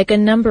 Georgia, like a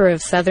number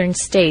of southern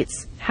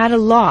states, had a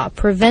law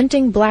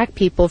preventing black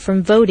people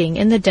from voting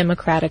in the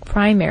Democratic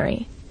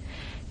primary.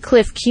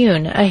 Cliff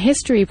Kuhn, a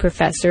history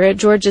professor at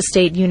Georgia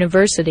State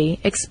University,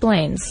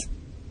 explains.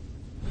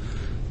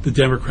 The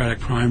Democratic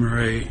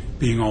primary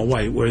being all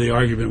white, where the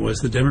argument was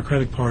the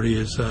Democratic Party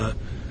is a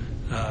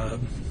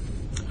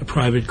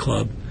private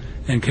club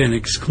and can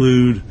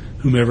exclude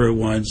whomever it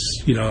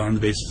wants, on the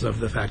basis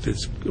of the fact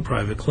it's a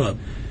private club.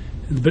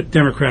 The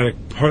Democratic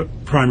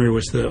primary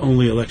was the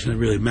only election that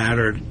really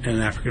mattered,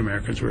 and African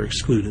Americans were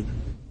excluded.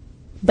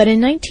 But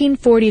in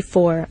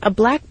 1944, a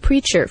black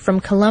preacher from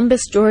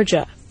Columbus,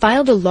 Georgia,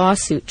 filed a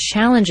lawsuit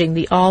challenging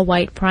the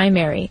all-white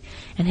primary,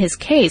 and his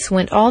case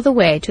went all the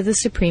way to the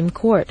Supreme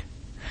Court.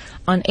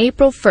 On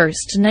April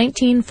 1st,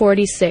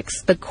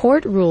 1946, the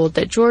court ruled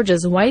that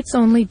Georgia's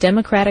whites-only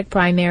Democratic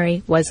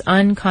primary was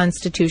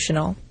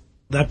unconstitutional.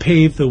 That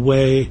paved the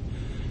way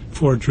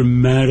for a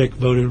dramatic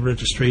voter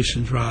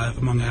registration drive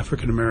among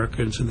African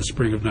Americans in the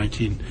spring of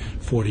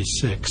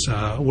 1946,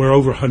 where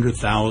over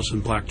 100,000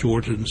 black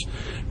Georgians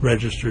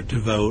registered to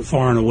vote,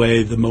 far and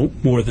away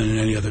more than in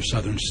any other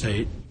southern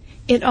state.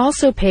 It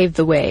also paved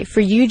the way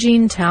for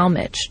Eugene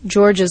Talmadge,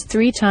 Georgia's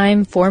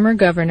 3-time former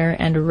governor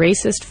and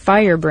racist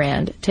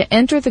firebrand, to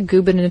enter the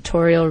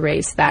gubernatorial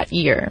race that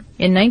year.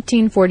 In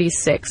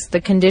 1946, the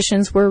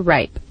conditions were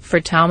ripe for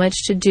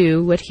Talmadge to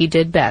do what he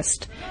did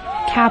best,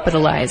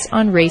 capitalize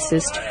on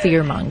racist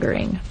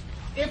fear-mongering.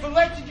 If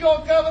elected your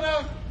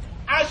governor,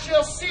 I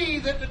shall see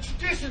that the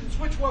traditions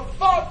which were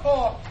fought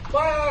for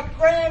by our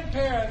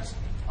grandparents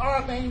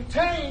are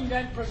maintained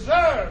and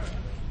preserved.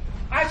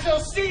 I shall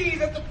see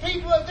that the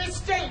people of this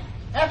state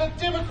have a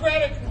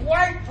Democratic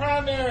white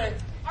primary.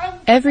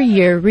 Every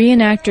year,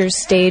 reenactors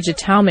stage a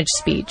Talmadge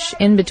speech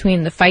in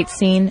between the fight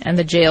scene and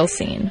the jail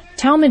scene.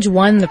 Talmadge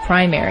won the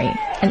primary.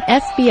 An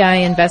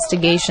FBI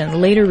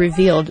investigation later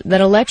revealed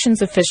that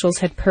elections officials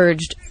had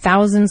purged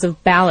thousands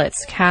of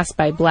ballots cast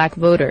by black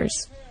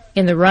voters.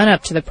 In the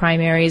run-up to the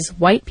primaries,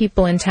 white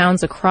people in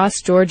towns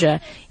across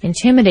Georgia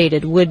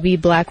intimidated would-be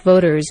black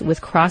voters with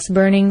cross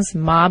burnings,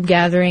 mob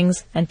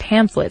gatherings, and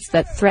pamphlets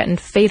that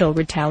threatened fatal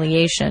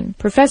retaliation.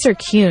 Professor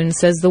Kuhn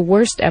says the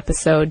worst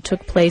episode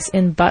took place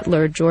in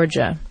Butler,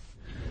 Georgia.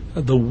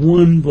 The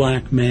one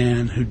black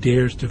man who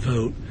dares to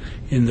vote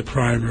in the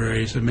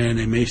primaries, a man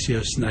named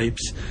Maceo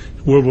Snipes,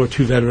 World War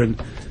II veteran,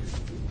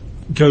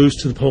 goes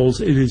to the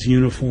polls in his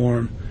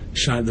uniform,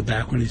 shot in the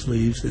back when he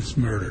leaves, is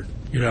murdered.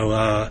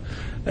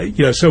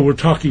 So we're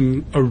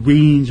talking a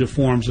range of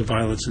forms of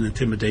violence and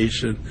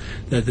intimidation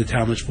that the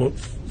Talmadge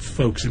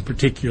folks in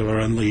particular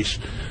unleashed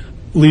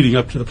leading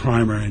up to the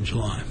primary in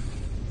July.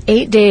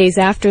 8 days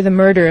after the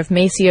murder of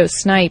Maceo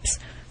Snipes,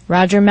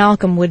 Roger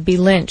Malcolm would be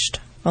lynched,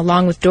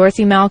 along with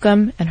Dorothy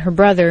Malcolm and her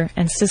brother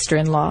and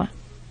sister-in-law.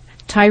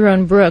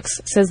 Tyrone Brooks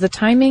says the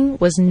timing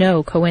was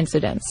no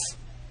coincidence.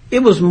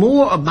 It was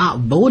more about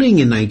voting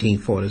in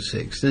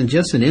 1946 than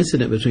just an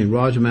incident between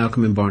Roger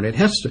Malcolm and Barnett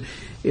Hester.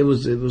 It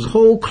was a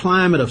whole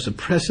climate of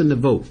suppressing the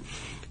vote.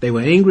 They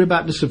were angry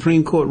about the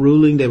Supreme Court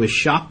ruling. They were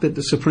shocked that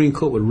the Supreme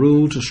Court would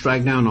rule to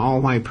strike down an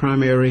all-white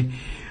primary,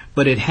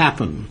 but it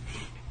happened.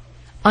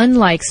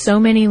 Unlike so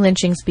many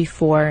lynchings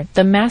before,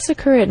 the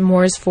massacre at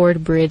Moores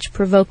Ford Bridge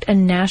provoked a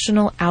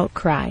national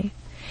outcry.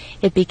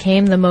 It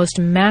became the most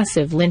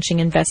massive lynching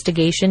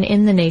investigation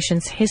in the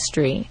nation's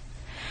history.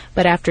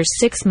 But after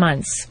 6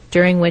 months,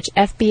 during which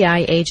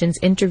FBI agents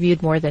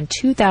interviewed more than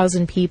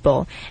 2,000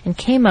 people and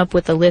came up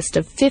with a list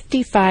of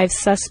 55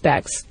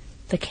 suspects,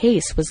 the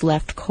case was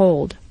left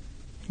cold.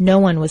 No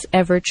one was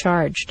ever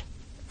charged.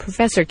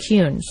 Professor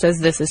Kuhn says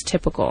this is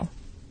typical.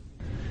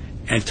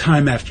 And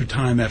time after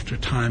time after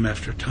time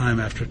after time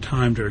after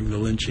time during the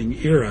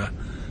lynching era,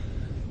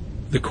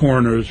 the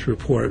coroner's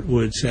report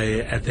would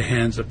say, at the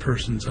hands of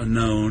persons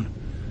unknown,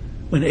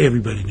 when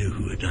everybody knew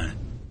who had done it.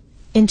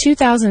 In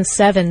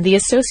 2007, the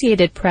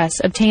Associated Press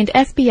obtained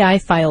FBI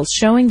files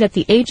showing that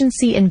the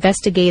agency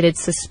investigated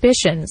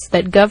suspicions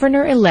that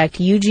Governor-elect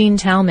Eugene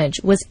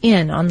Talmadge was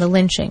in on the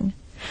lynching.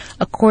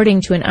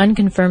 According to an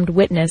unconfirmed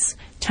witness,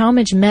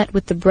 Talmadge met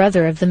with the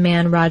brother of the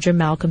man Roger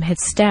Malcolm had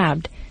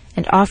stabbed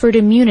and offered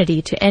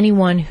immunity to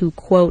anyone who,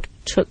 quote,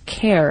 took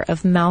care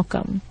of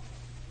Malcolm.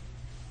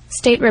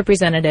 State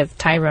Representative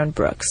Tyrone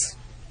Brooks.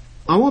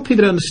 I want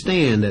people to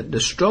understand that the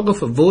struggle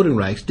for voting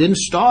rights didn't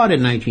start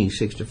in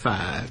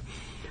 1965.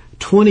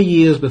 20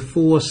 years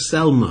before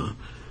Selma,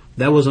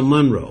 that was a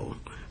Monroe,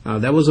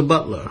 that was a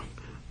Butler,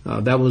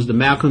 that was the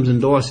Malcolms and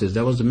Dorsey's,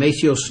 that was the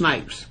Maceo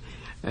Snipes,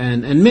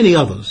 and many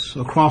others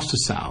across the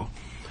South.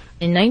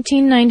 In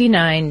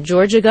 1999,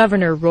 Georgia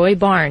Governor Roy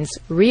Barnes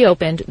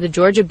reopened the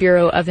Georgia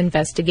Bureau of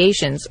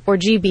Investigations, or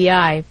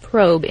GBI,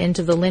 probe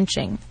into the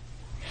lynching.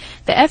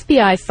 The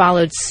FBI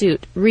followed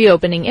suit,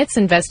 reopening its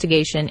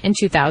investigation in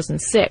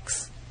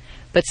 2006.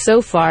 But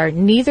so far,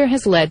 neither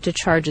has led to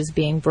charges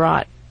being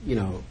brought. You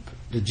know,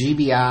 the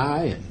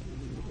GBI and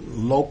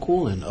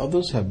local and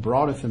others have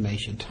brought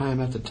information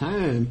time after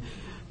time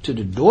to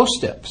the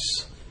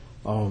doorsteps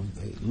of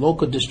the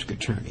local district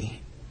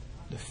attorney,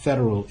 the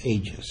federal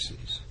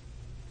agencies,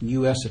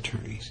 U.S.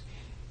 attorneys.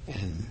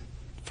 And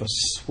for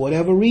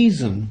whatever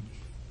reason,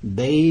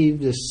 they've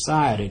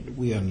decided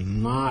we are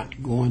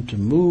not going to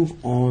move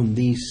on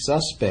these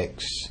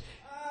suspects.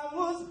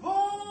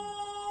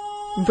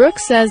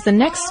 Brooks says the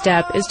next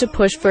step is to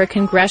push for a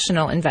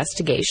congressional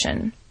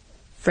investigation.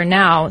 For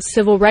now,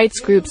 civil rights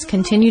groups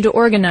continue to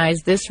organize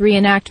this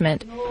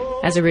reenactment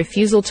as a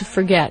refusal to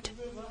forget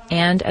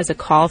and as a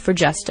call for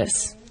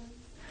justice.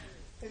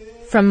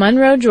 From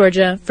Monroe,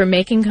 Georgia, for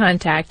Making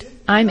Contact,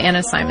 I'm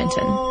Anna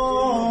Simonton.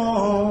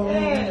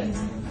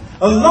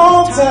 A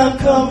long time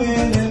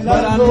coming,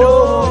 but I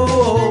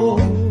know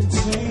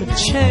the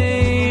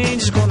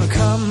change is gonna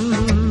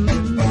come.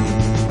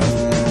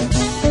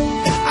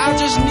 I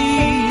just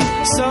need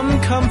some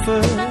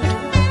comfort,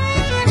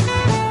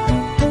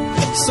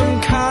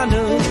 some kind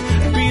of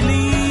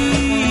belief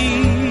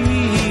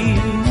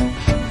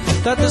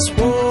that this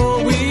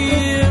war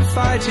we're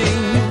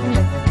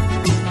fighting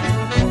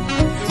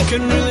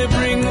can really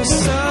bring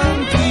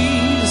some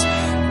peace.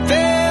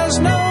 There's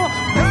no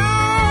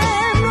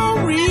rhyme,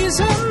 no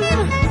reason,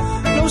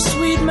 no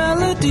sweet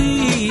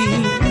melody.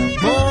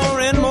 More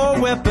and more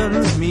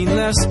weapons mean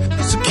less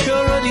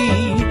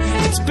security.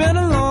 It's been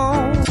a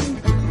long,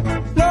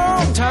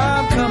 long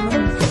time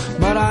coming,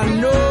 but I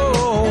know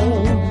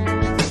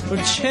a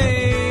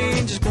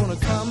change is gonna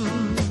come.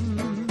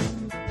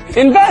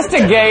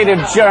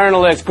 Investigative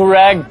journalist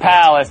Greg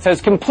Palast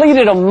has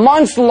completed a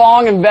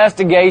months-long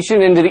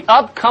investigation into the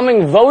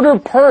upcoming voter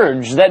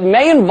purge that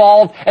may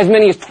involve as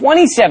many as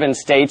 27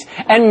 states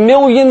and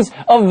millions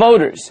of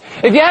voters.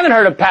 If you haven't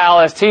heard of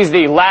Palast, he's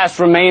the last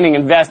remaining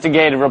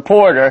investigative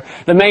reporter.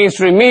 The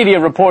mainstream media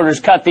reporters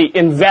cut the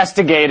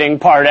investigating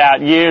part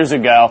out years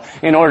ago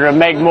in order to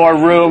make more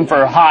room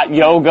for hot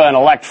yoga and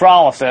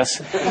electrolysis.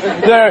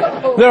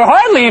 They're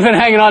hardly even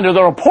hanging on to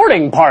the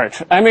reporting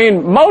part. I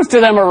mean, most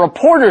of them are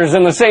reporters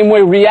in the same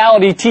way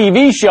reality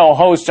TV show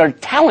hosts are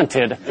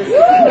talented.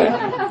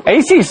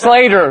 AC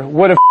Slater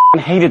would have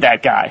hated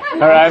that guy, all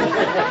right?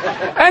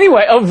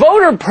 Anyway, a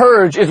voter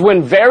purge is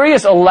when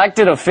various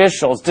elected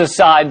officials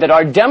decide that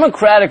our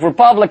democratic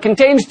republic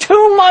contains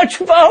too much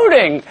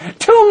voting.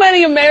 Too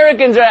many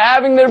Americans are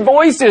having their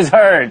voices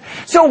heard.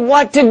 So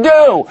what to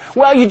do?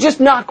 Well, you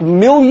just knock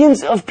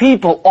millions of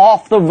people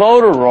off the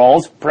voter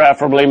rolls,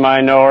 preferably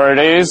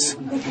minorities.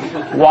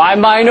 Why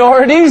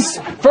minorities?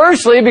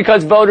 Firstly,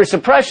 because voter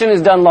suppression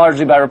is done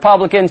largely by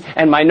Republicans,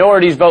 and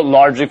minorities vote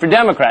largely for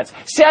Democrats.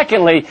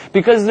 Secondly,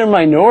 because they're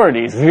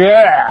minorities.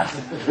 Yeah.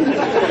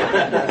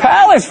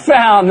 Palast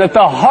found that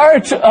the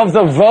heart of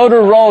the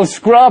voter roll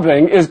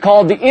scrubbing is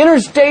called the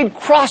interstate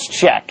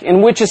cross-check,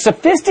 in which a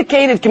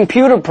sophisticated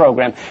computer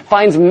program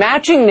finds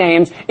matching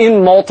names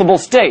in multiple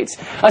states.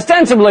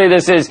 Ostensibly,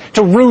 this is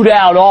to root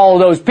out all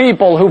those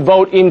people who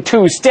vote in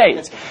two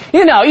states.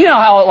 You know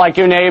how, like,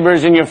 your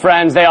neighbors and your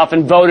friends, they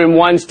often vote in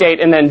one state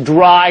and then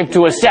drive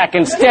to a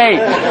second state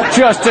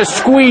just to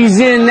squeeze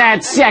in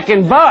that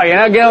second vote,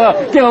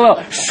 get a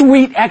little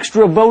sweet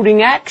extra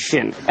voting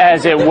action,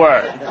 as it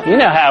were. You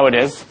know how it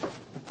is.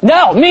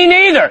 No, me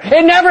neither.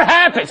 It never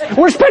happens.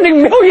 We're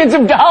spending millions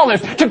of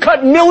dollars to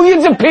cut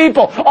millions of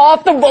people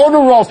off the voter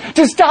rolls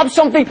to stop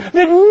something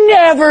that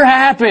never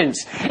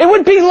happens. It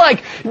would be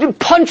like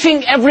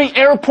punching every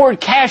airport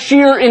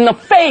cashier in the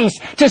face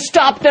to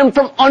stop them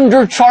from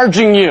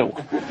undercharging you.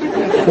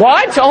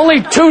 What?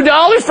 Only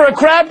 $2 for a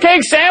crab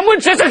cake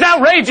sandwich? This is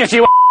outrageous,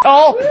 you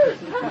asshole.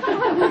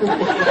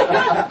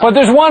 But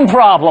there's one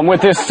problem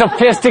with this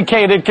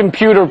sophisticated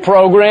computer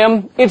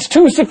program. It's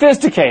too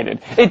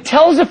sophisticated. It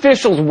tells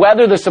officials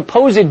whether the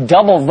supposed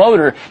double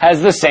voter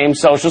has the same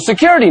social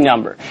security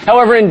number.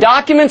 However, in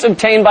documents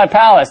obtained by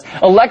Palast,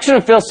 election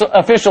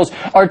officials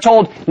are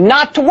told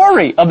not to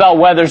worry about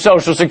whether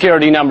social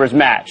security numbers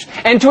match,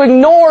 and to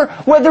ignore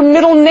whether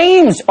middle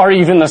names are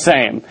even the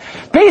same.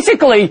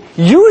 Basically,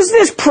 use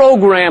this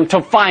program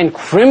to find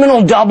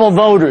criminal double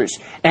voters,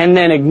 and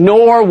then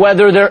ignore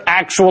whether they're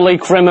actually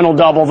criminal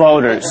double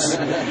voters.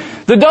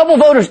 The double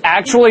voters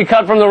actually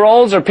cut from the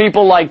rolls are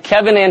people like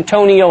Kevin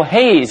Antonio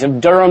Hayes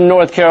of Durham,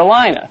 North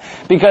Carolina,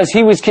 because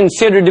he was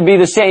considered to be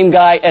the same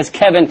guy as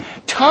Kevin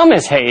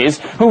Thomas Hayes,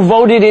 who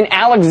voted in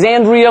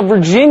Alexandria,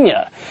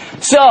 Virginia.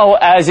 So,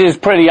 as is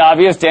pretty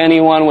obvious to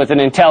anyone with an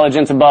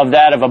intelligence above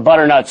that of a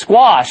butternut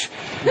squash,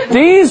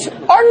 these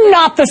are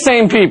not the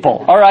same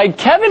people, all right?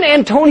 Kevin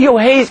Antonio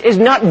Hayes is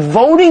not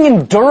voting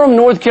in Durham,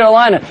 North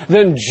Carolina,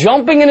 then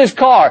jumping in his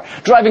car,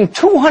 driving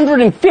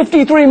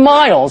 253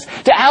 miles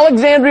to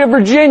Alexandria,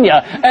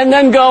 Virginia, and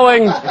then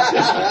going,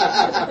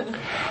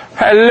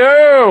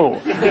 "Hello,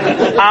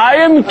 I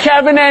am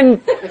Kevin and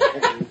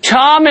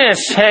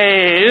Thomas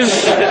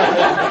Hayes,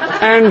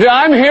 and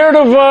I'm here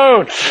to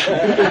vote.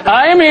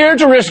 I am here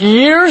to risk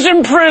years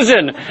in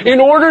prison in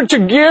order to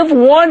give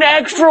one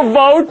extra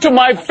vote to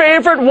my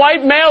favorite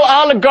white male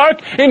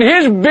oligarch in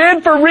his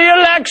bid for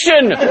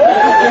re-election.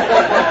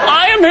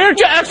 I am here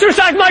to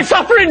exercise my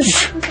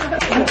suffrage."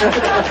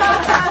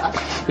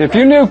 If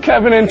you knew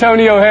Kevin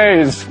Antonio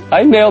Hayes,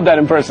 I nailed that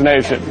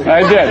impersonation.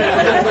 I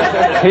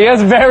did. He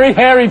has very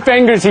hairy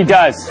fingers, he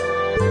does.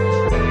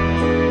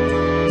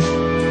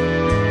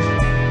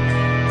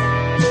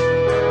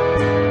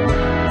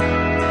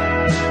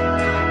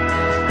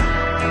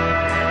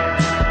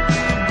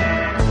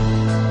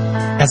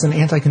 As an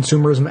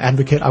anti-consumerism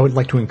advocate, I would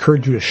like to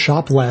encourage you to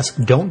shop less,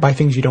 don't buy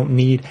things you don't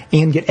need,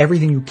 and get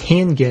everything you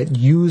can get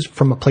used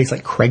from a place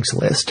like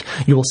Craigslist.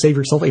 You will save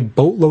yourself a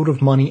boatload of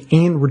money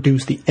and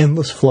reduce the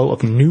endless flow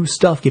of new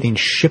stuff getting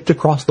shipped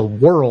across the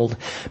world,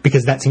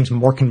 because that seems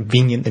more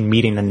convenient than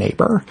meeting a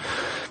neighbor.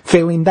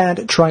 Failing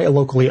that, try a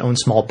locally owned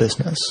small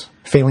business.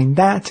 Failing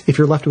that, if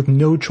you're left with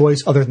no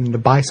choice other than to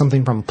buy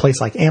something from a place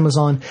like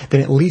Amazon,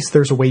 then at least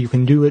there's a way you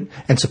can do it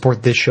and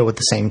support this show at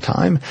the same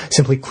time.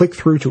 Simply click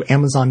through to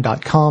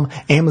Amazon.com,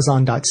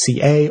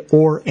 Amazon.ca,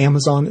 or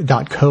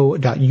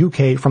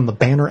Amazon.co.uk from the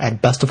banner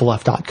at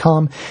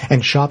bestofleft.com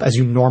and shop as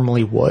you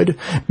normally would.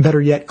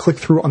 Better yet, click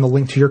through on the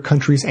link to your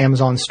country's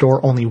Amazon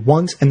store only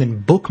once and then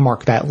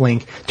bookmark that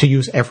link to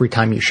use every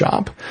time you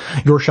shop.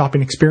 Your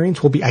shopping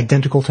experience will be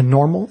identical to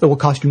normal. It will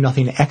cost you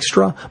nothing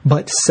extra,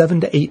 but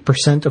 7 to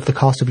 8% of the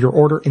cost of your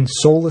order in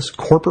soulless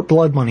corporate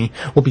blood money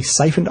will be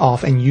siphoned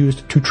off and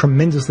used to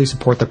tremendously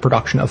support the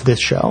production of this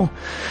show.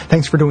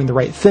 Thanks for doing the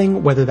right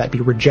thing, whether that be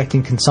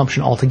rejecting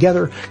consumption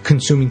altogether,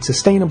 consuming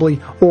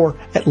sustainably, or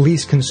at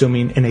least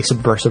consuming in a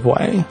subversive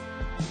way.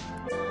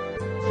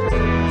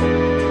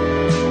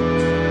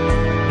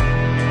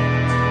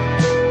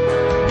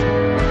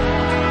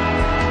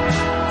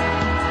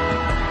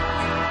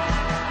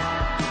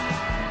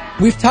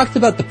 We've talked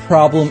about the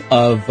problem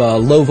of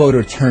low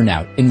voter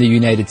turnout in the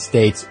United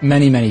States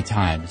many, many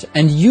times.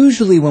 And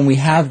usually when we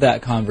have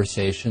that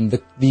conversation,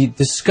 the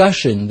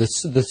discussion, the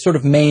sort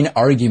of main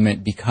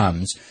argument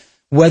becomes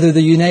whether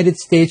the United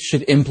States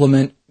should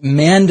implement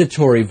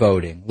mandatory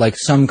voting like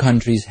some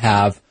countries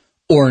have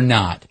or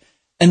not.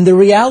 And the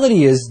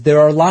reality is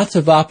there are lots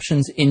of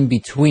options in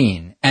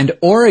between. And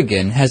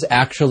Oregon has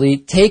actually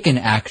taken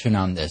action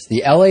on this.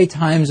 The LA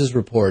Times is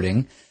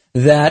reporting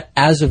that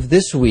as of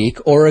this week,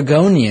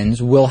 Oregonians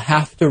will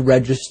have to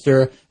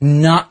register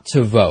not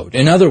to vote.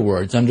 In other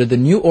words, under the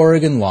new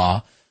Oregon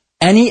law,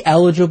 any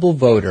eligible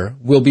voter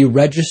will be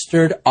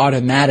registered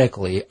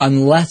automatically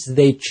unless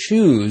they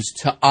choose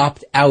to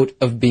opt out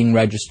of being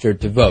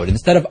registered to vote.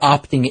 Instead of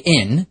opting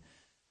in,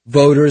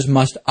 voters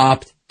must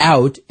opt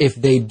out if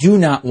they do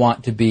not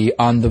want to be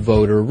on the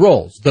voter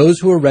rolls. Those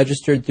who are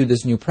registered through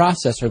this new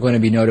process are going to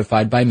be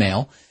notified by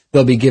mail.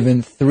 They'll be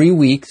given 3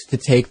 weeks to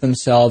take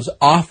themselves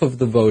off of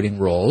the voting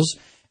rolls.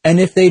 And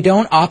if they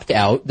don't opt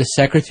out, the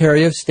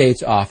Secretary of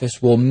State's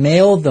office will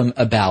mail them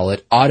a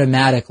ballot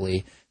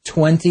automatically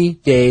 20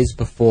 days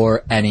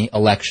before any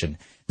election.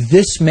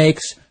 This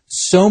makes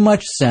so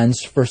much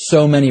sense for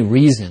so many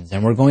reasons,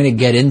 and we're going to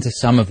get into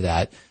some of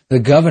that. The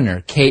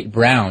governor, Kate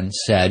Brown,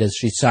 said as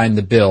she signed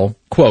the bill,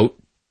 quote,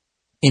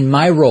 "In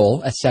my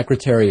role as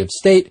Secretary of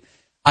State,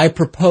 I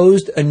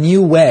proposed a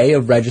new way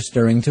of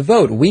registering to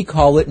vote. We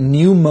call it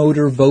New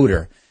Motor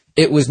Voter.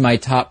 It was my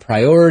top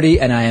priority,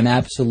 and I am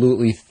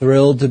absolutely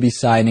thrilled to be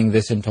signing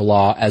this into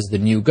law as the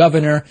new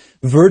governor.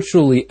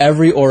 Virtually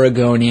every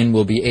Oregonian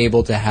will be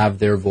able to have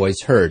their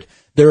voice heard."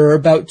 There are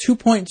about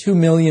 2.2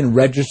 million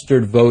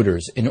registered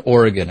voters in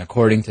Oregon,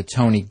 according to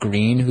Tony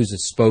Green, who's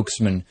a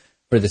spokesman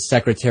for the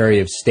Secretary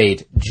of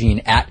State,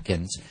 Gene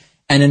Atkins.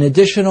 And an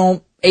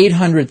additional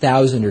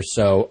 800,000 or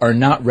so are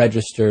not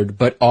registered,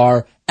 but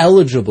are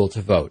eligible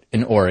to vote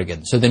in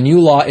Oregon. So the new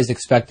law is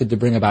expected to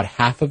bring about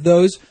half of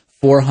those,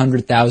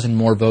 400,000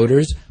 more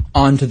voters,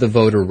 onto the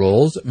voter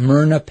rolls.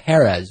 Myrna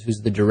Perez,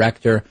 who's the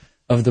director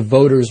of the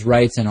Voters'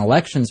 Rights and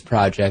Elections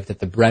Project at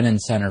the Brennan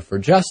Center for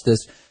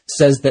Justice,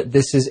 says that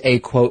this is a,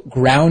 quote,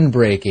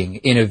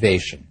 groundbreaking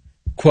innovation.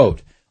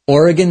 Quote,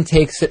 "Oregon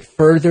takes it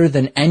further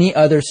than any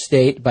other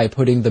state by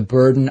putting the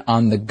burden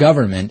on the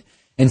government.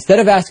 Instead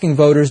of asking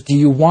voters, do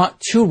you want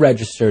to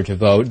register to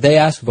vote? They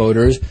ask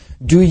voters,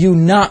 do you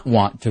not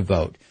want to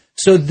vote?"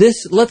 So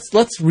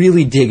let's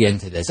really dig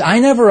into this. I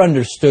never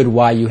understood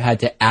why you had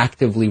to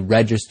actively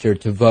register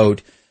to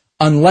vote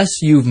unless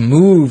you've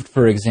moved,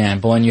 for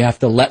example, and you have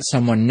to let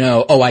someone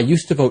know, oh, I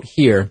used to vote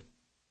here,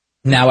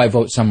 now I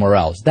vote somewhere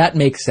else. That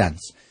makes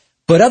sense.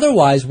 But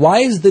otherwise, why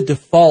is the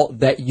default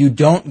that you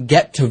don't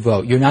get to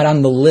vote? You're not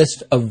on the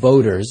list of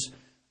voters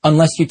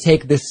unless you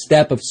take this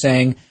step of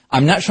saying,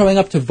 I'm not showing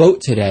up to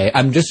vote today,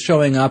 I'm just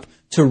showing up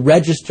to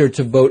register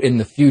to vote in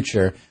the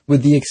future,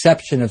 with the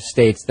exception of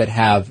states that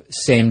have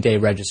same-day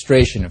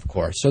registration, of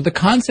course. So the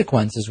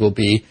consequences will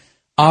be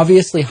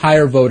obviously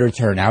higher voter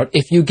turnout.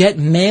 If you get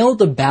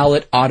mailed a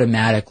ballot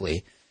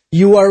automatically,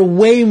 you are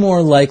way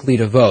more likely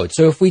to vote.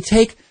 So if we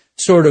take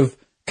sort of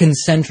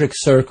concentric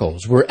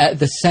circles, where at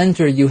the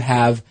center you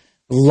have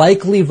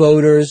likely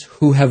voters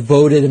who have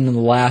voted in the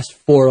last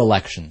 4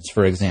 elections,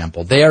 for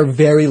example. They are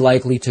very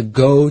likely to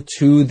go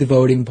to the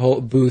voting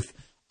booth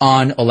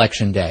on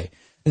election day.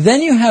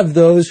 Then you have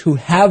those who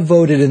have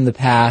voted in the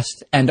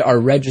past and are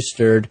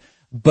registered,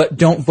 but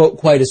don't vote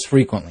quite as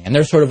frequently, and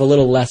they're sort of a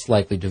little less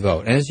likely to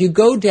vote. And as you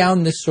go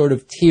down this sort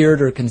of tiered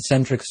or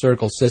concentric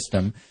circle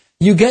system,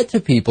 you get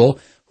to people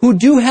who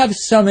do have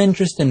some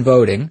interest in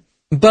voting,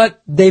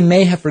 but they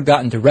may have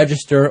forgotten to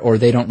register, or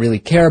they don't really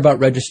care about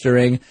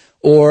registering,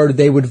 or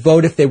they would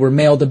vote if they were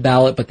mailed a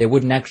ballot, but they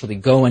wouldn't actually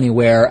go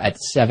anywhere at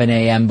 7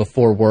 a.m.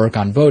 before work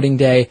on voting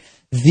day.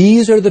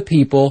 These are the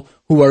people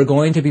who are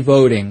going to be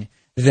voting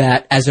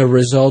that as a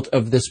result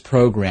of this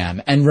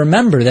program. And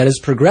remember that as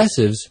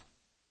progressives,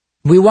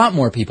 we want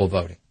more people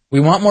voting. We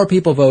want more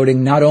people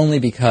voting not only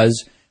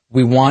because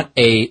we want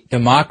a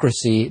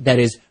democracy that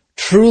is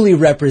truly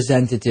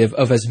representative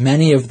of as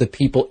many of the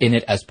people in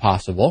it as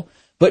possible,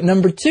 but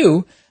number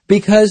 2,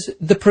 because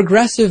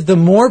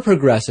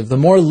the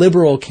more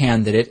liberal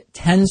candidate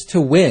tends to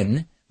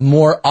win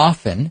more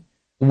often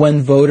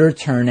when voter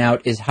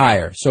turnout is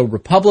higher. So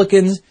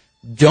Republicans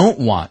don't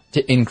want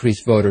to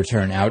increase voter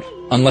turnout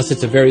unless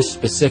it's a very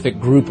specific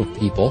group of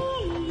people.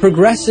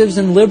 Progressives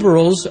and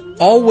liberals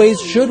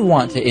always should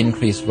want to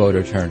increase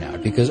voter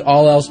turnout because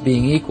all else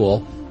being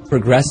equal,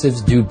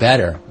 progressives do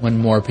better when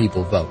more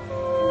people vote.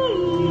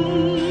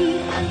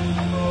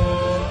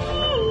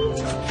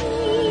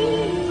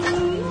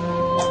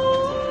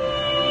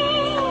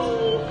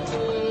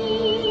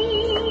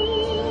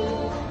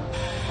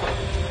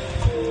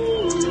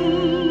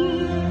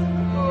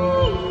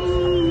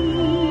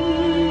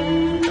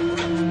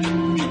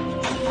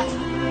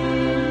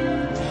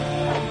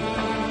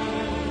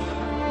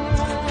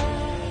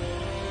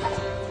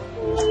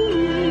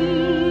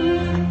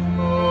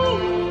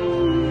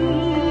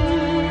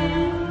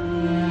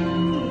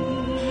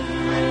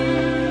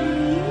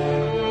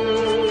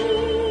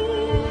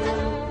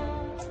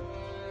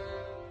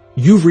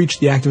 You've reached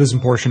the activism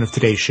portion of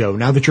today's show.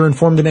 Now that you're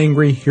informed and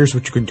angry, here's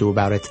what you can do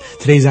about it.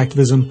 Today's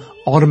activism: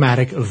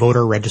 automatic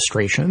voter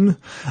registration.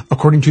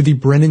 According to the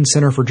Brennan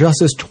Center for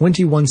Justice,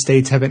 21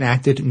 states have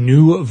enacted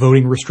new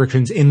voting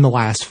restrictions in the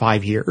last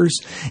 5 years.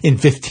 In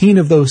 15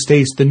 of those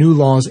states, the new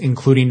laws,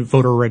 including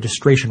voter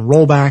registration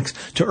rollbacks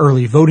to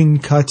early voting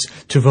cuts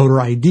to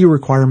voter ID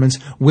requirements,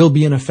 will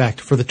be in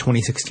effect for the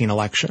 2016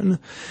 election.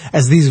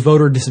 As these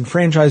voter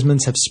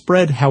disenfranchisements have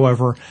spread,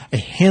 however, a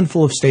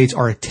handful of states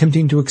are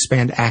attempting to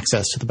expand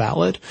access to the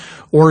ballot.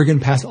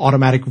 Oregon passed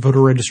automatic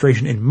voter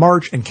registration in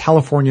March, and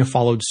California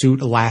followed suit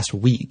last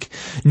week.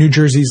 New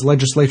Jersey's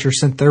legislature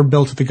sent their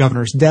bill to the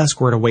governor's desk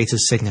where it awaits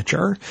his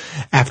signature.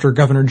 After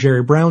Governor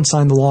Jerry Brown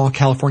signed the law,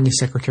 California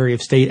Secretary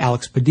of State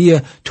Alex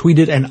Padilla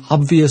tweeted an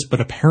obvious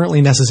but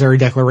apparently necessary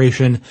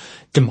declaration: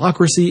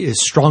 "Democracy is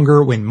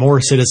stronger when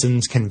more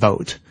citizens can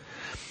vote."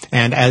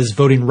 And as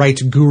voting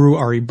rights guru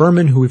Ari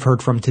Berman, who we've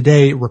heard from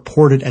today,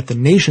 reported at The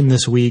Nation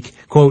this week,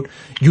 quote,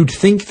 "You'd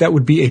think that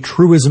would be a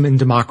truism in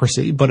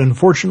democracy, but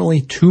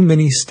unfortunately too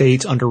many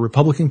states under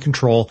Republican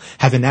control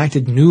have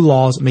enacted new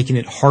laws making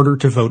it harder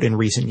to vote in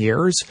recent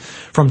years.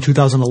 From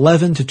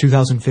 2011 to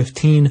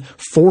 2015,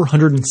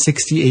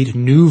 468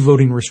 new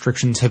voting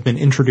restrictions have been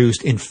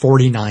introduced in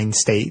 49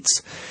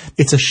 states.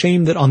 It's a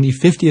shame that on the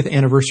 50th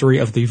anniversary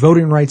of the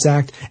Voting Rights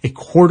Act, a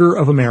quarter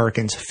of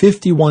Americans,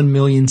 51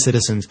 million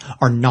citizens,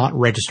 are not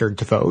registered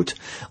to vote.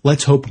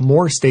 Let's hope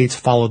more states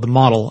follow the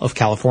model of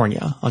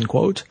California,"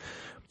 unquote.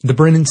 The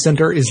Brennan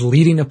Center is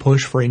leading a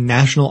push for a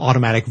national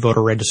automatic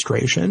voter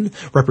registration.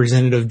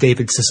 Representative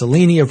David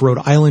Cicilline of Rhode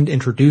Island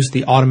introduced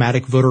the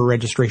Automatic Voter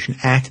Registration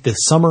Act this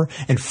summer,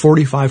 and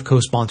 45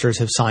 co-sponsors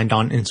have signed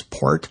on in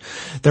support.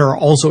 There are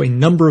also a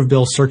number of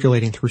bills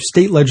circulating through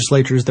state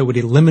legislatures that would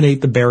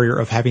eliminate the barrier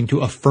of having to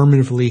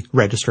affirmatively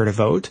register to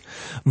vote.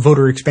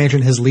 Voter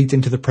expansion has leaked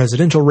into the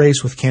presidential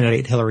race, with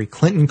candidate Hillary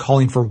Clinton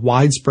calling for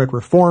widespread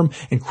reform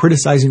and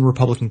criticizing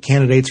Republican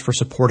candidates for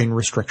supporting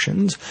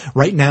restrictions.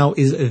 Right now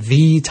is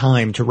the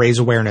time to raise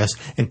awareness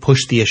and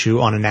push the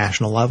issue on a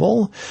national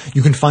level.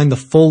 You can find the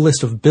full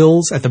list of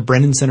bills at the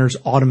Brennan Center's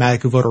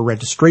automatic voter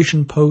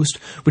registration post,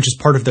 which is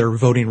part of their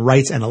voting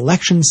rights and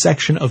elections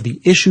section of the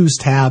issues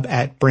tab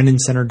at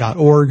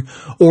brennancenter.org,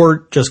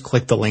 or just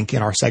click the link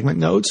in our segment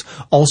notes.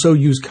 Also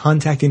use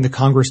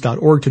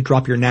contactingthecongress.org to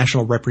drop your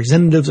national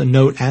representatives a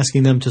note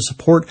asking them to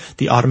support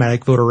the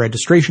Automatic Voter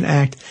Registration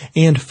Act,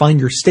 and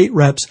find your state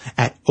reps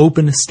at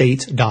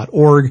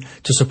openstates.org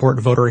to support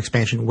voter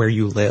expansion where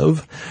you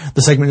live.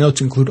 The segment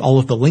notes include all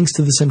of the links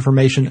to this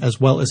information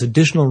as well as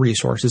additional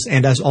resources,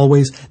 and as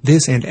always,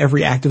 this and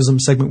every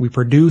activism segment we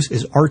produce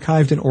is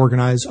archived and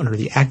organized under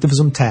the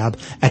activism tab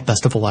at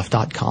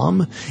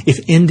bestoftheleft.com. If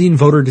ending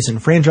voter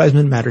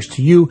disenfranchisement matters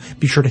to you,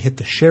 be sure to hit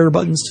the share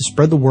buttons to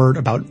spread the word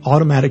about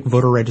automatic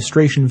voter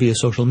registration via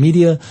social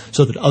media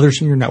so that others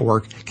in your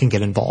network can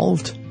get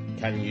involved.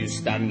 Can you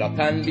stand up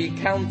and be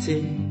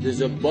counted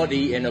as a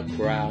body in a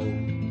crowd?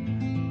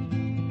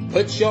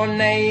 Put your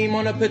name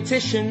on a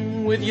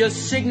petition with your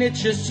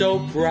signature so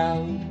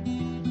proud.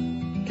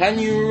 Can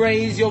you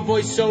raise your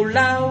voice so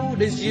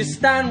loud as you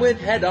stand with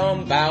head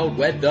on bowed,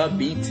 weather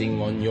beating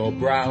on your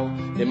brow,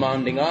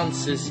 demanding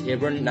answers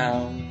here and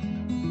now?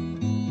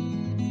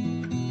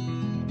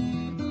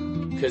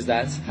 'Cause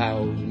that's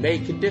how you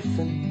make a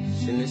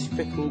difference in this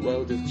fickle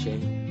world of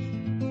change.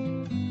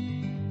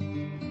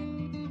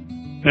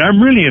 And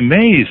I'm really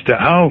amazed at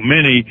how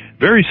many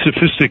very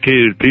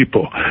sophisticated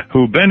people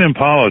who've been in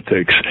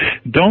politics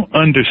don't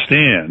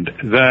understand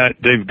that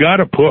they've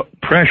got to put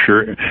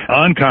pressure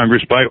on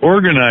Congress by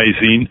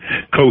organizing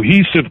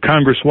cohesive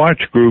Congress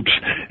watch groups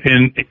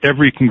in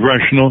every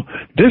congressional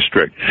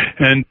district.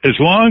 And as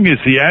long as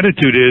the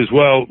attitude is,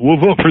 well, we'll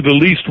vote for the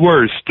least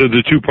worst of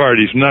the two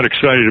parties. I'm not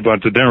excited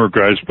about the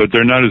Democrats, but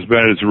they're not as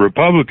bad as the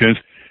Republicans.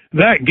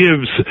 That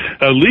gives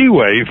a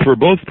leeway for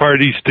both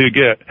parties to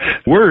get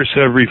worse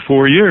every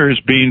 4 years,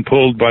 being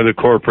pulled by the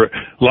corporate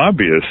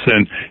lobbyists.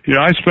 And,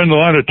 I spend a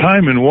lot of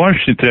time in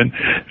Washington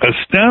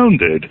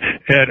astounded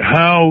at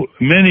how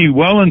many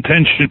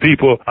well-intentioned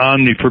people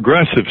on the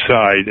progressive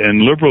side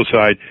and liberal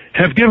side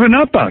have given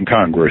up on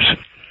Congress.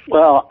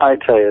 Well, I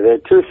tell you, there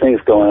are two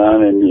things going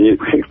on, and you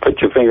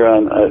put your finger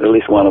on at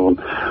least one of them.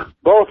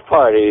 Both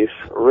parties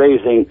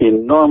raising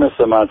enormous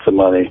amounts of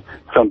money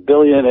from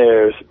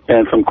billionaires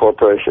and from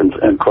corporations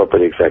and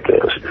corporate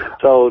executives.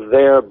 So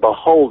they're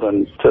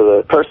beholden to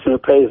the person who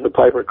pays the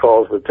piper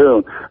calls the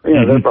tune.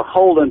 They're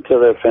beholden to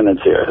their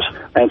financiers.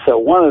 And so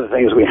one of the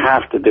things we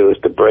have to do is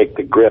to break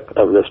the grip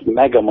of this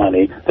mega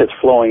money that's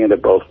flowing into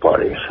both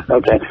parties.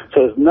 Okay?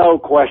 So there's no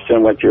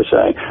question what you're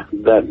saying,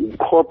 that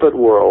corporate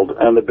world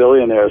and the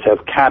billionaires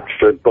have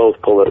captured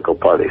both political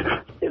parties.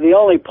 The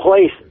only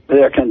place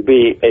there can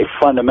be a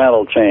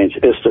fundamental change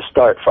is to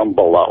start from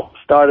below.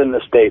 start in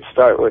the states,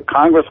 start with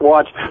Congress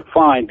Watch.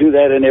 Fine, do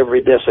that in every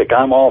district.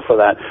 I'm all for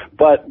that.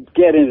 But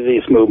get into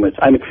these movements.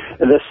 I mean,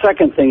 the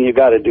second thing you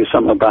got to do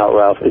something about,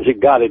 Ralph, is you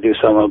got to do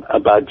something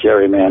about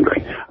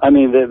gerrymandering. I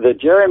mean, the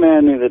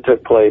gerrymandering that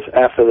took place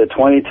after the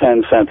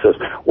 2010 census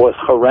was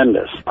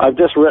horrendous. I've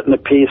just written a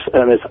piece,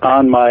 and it's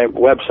on my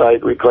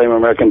website,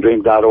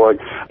 reclaimamericandream.org.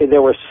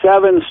 There were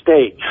 7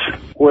 states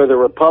where the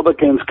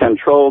Republicans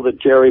controlled the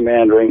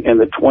gerrymandering in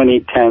the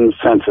 2010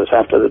 census,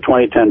 after the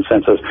 2010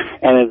 census.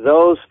 And in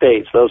those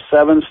states, those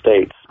 7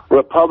 states,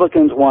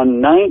 Republicans won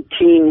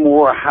 19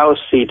 more House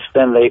seats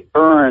than they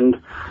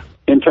earned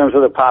in terms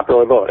of the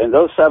popular vote. In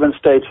those 7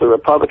 states, the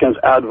Republicans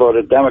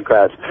outvoted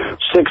Democrats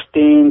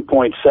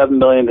 16.7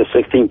 million to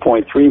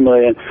 16.3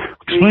 million.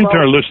 Explain to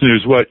our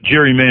listeners what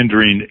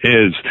gerrymandering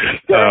is.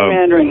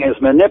 Gerrymandering is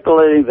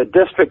manipulating the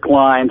district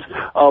lines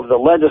of the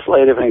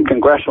legislative and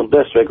congressional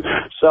districts.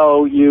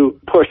 So you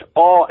push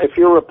all, if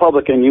you're a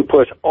Republican, you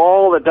push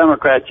all the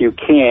Democrats you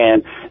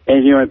can,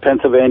 and you're in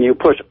Pennsylvania, you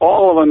push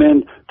all of them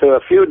into a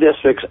few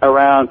districts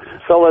around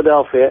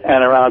Philadelphia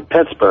and around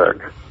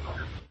Pittsburgh,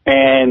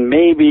 and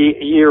maybe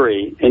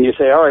Erie, and you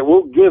say, all right,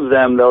 we'll give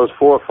them those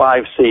 4 or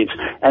 5 seats,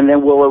 and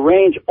then we'll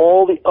arrange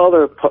all the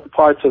other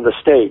parts of the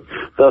state,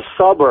 the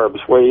suburbs,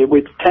 where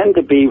we tend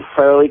to be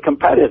fairly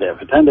competitive,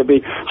 tend to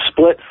be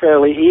split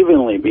fairly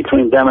evenly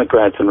between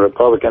Democrats and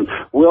Republicans.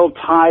 We'll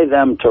tie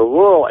them to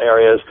rural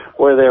areas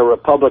where there are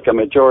Republican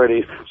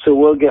majorities, so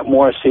we'll get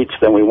more seats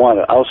than we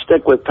wanted. I'll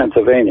stick with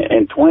Pennsylvania.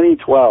 In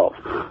 2012,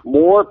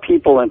 more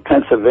people in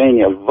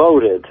Pennsylvania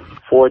voted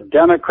for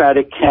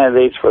Democratic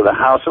candidates for the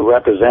House of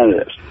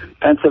Representatives.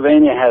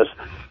 Pennsylvania has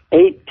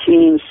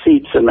 18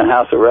 seats in the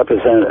House of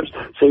Representatives.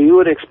 So you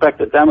would expect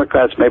the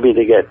Democrats maybe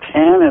to get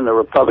 10 and the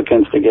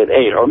Republicans to get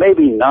 8, or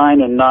maybe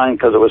 9 and 9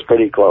 because it was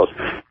pretty close.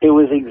 It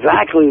was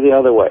exactly the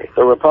other way.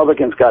 The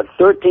Republicans got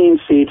 13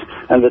 seats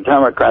and the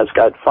Democrats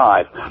got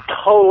 5.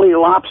 Totally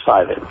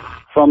lopsided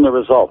from the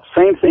results.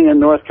 Same thing in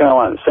North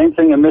Carolina, same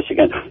thing in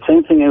Michigan,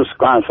 same thing in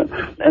Wisconsin.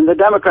 And the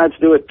Democrats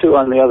do it too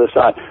on the other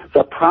side.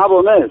 The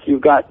problem is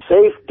you've got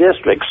safe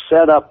districts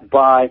set up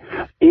by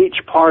each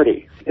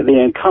party. The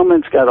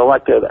incumbents got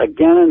elected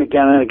again and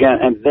again and again,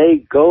 and they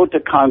go to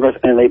Congress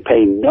and they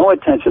pay no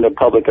attention to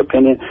public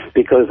opinion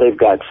because they've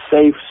got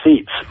safe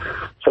seats.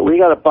 So we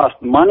got to bust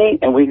money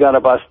and we got to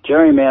bust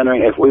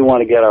gerrymandering if we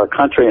want to get our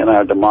country and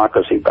our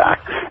democracy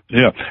back.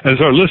 Yeah, as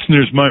our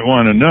listeners might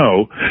want to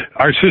know,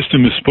 our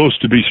system is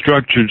supposed to be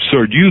structured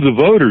so you, the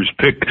voters,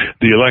 pick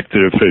the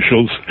elected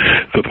officials,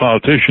 the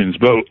politicians.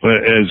 But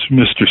as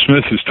Mr.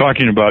 Smith is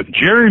talking about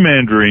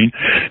gerrymandering,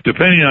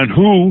 depending on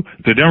who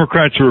the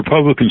Democrats or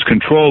Republicans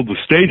control the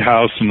state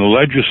house and the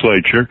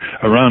legislature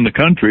around the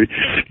country,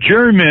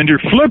 gerrymander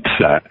flips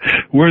that,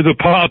 where the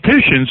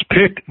politicians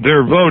pick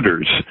their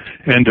voters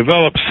and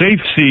develop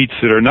safe seats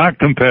that are not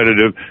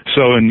competitive.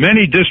 So in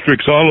many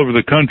districts all over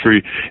the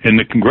country, in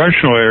the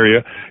congressional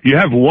area, you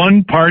have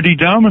one-party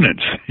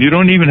dominance. You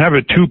don't even have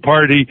a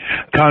two-party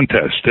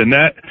contest. And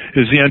that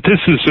is the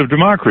antithesis of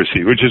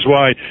democracy, which is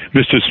why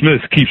Mr.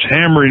 Smith keeps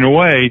hammering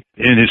away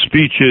in his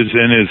speeches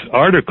and his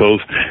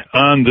articles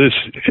on this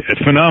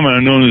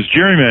phenomenon known as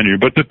gerrymandering.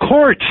 But the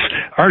courts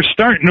are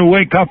starting to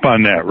wake up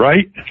on that,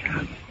 right?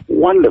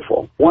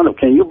 Wonderful. Wonderful.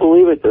 Can you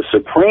believe it? The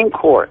Supreme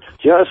Court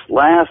just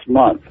last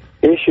month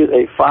issued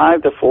a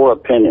 5-4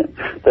 opinion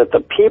that the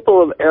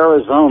people of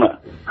Arizona,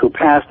 who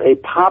passed a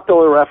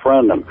popular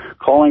referendum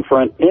calling for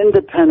an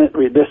independent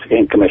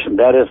redistricting commission,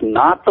 that is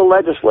not the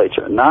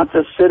legislature, not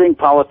the sitting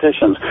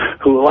politicians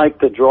who like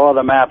to draw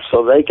the map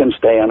so they can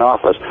stay in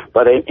office,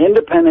 but an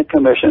independent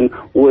commission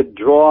would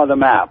draw the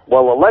map.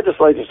 Well, the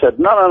legislature said,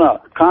 no,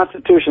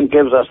 Constitution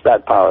gives us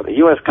that power, the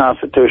U.S.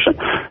 Constitution.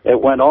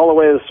 It went all the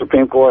way to the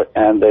Supreme Court,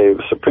 and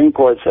the Supreme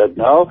Court said,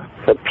 no,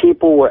 the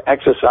people were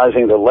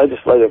exercising the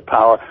legislative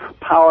power.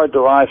 Power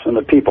derives from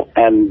the people.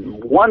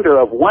 And wonder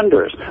of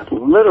wonders,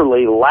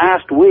 literally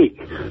last week,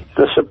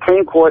 the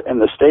Supreme Court in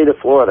the state of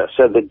Florida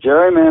said the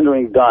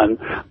gerrymandering done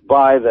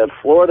by the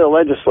Florida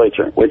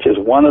legislature, which is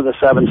one of the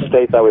 7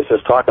 states I was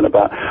just talking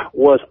about,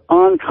 was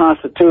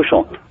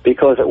unconstitutional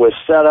because it was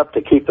set up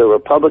to keep the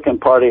Republican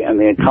Party and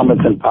the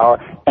incumbents in power,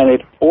 and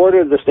it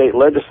ordered the state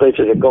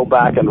legislature to go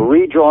back and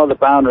redraw the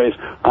boundaries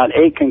on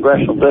 8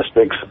 congressional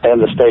districts in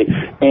the state.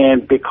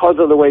 And because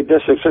of the way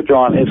districts are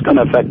drawn, it's going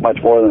to affect much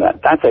more than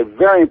that. That's a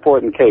very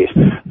important case.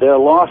 There are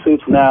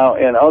lawsuits now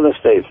in other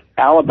states,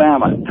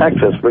 Alabama,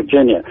 Texas,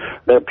 Virginia.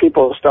 There are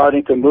people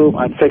starting to move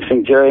on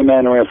fixing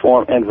gerrymandering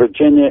reform in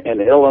Virginia,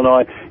 in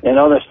Illinois, in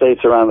other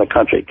states around the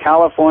country.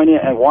 California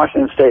and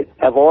Washington State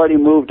have already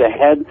moved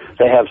ahead.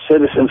 They have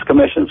citizens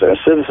commissions. There are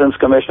citizens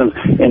commissions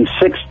in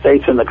 6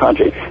 states in the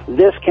country.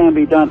 This can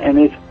be done, and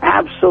it's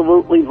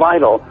absolutely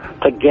vital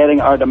to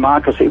getting our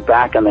democracy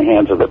back in the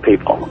hands of the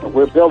people.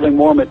 We're building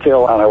more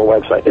material on our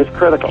website. It's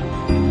critical.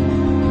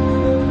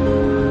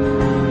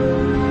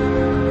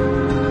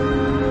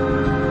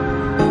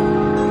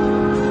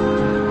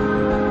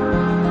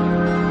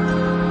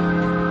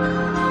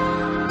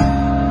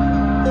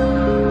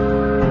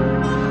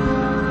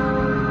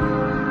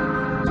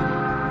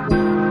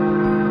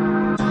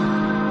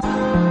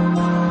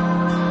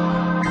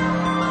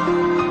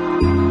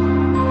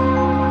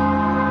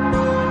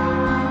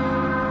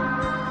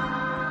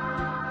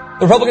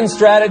 The Republican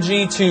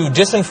strategy to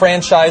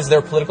disenfranchise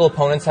their political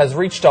opponents has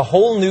reached a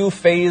whole new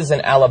phase in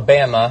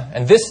Alabama,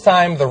 and this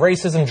time the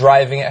racism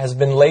driving it has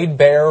been laid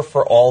bare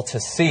for all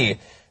to see.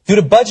 Due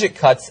to budget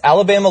cuts,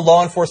 Alabama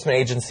law enforcement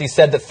agencies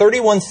said that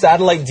 31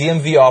 satellite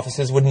DMV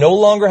offices would no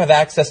longer have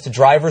access to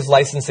driver's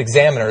license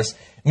examiners,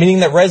 meaning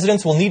that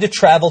residents will need to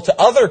travel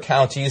to other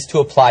counties to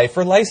apply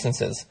for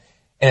licenses.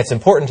 And it's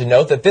important to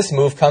note that this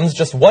move comes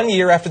just 1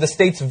 year after the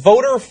state's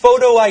voter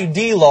photo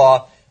ID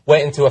law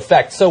went into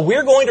effect. So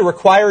we're going to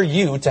require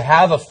you to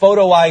have a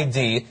photo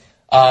ID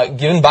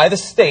given by the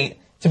state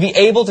to be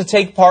able to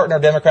take part in our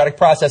democratic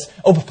process.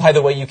 Oh, but by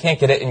the way, you can't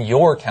get it in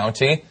your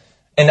county,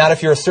 and not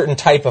if you're a certain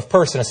type of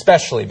person,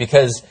 especially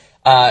because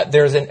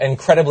there's an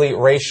incredibly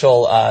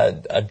racial,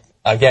 a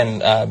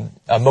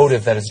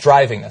motive that is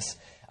driving this.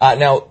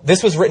 Now,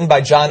 this was written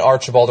by John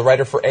Archibald, a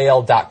writer for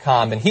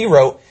AL.com, and he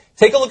wrote,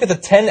 take a look at the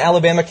 10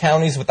 Alabama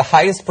counties with the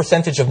highest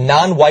percentage of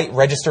non-white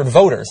registered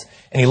voters,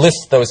 and he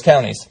lists those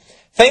counties.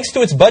 Thanks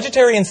to its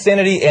budgetary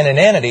insanity and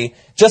inanity,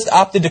 just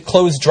opted to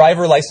close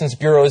driver license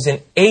bureaus in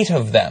 8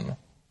 of them.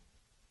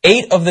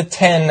 8 of the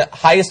 10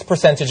 highest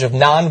percentage of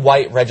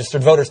non-white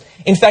registered voters.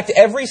 In fact,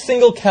 every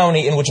single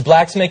county in which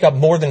blacks make up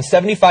more than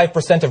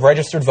 75% of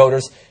registered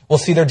voters will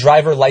see their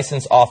driver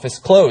license office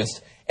closed.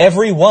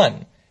 Every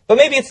one. But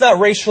maybe it's not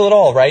racial at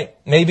all, right?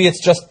 Maybe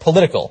it's just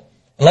political.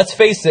 And let's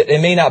face it, it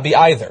may not be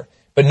either.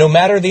 But no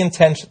matter the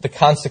intent, the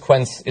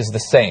consequence is the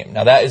same.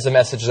 Now, that is a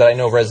message that I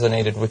know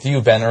resonated with you,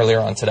 Ben, earlier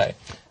on today.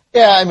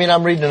 Yeah, I mean,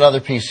 I'm reading another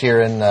piece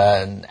here in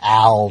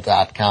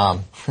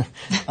Al.com.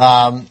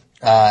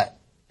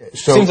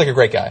 Seems like a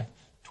great guy.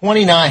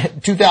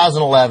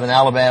 2011,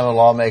 Alabama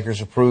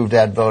lawmakers approved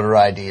that voter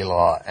ID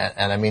law.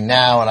 And I mean,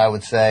 now, and I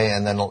would say,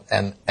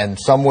 and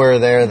somewhere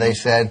there they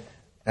said,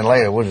 and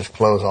later, we'll just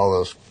close all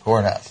those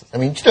courthouses. I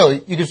mean, still,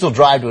 you can still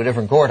drive to a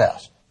different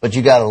courthouse. But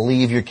you got to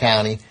leave your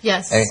county.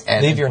 Yes.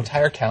 And leave your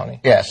entire county.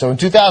 Yeah. So in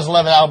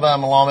 2011,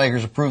 Alabama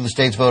lawmakers approved the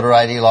state's voter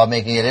ID law,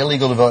 making it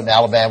illegal to vote in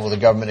Alabama with a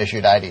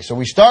government-issound ID. So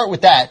we start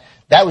with that.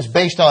 That was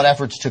based on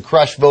efforts to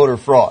crush voter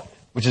fraud,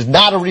 which is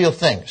not a real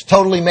thing. It's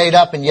totally made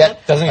up, and yet,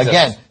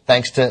 again,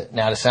 thanks to,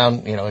 now to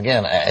sound,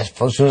 again, as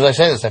soon as I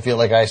say this, I feel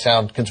like I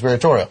sound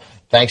conspiratorial.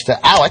 Thanks to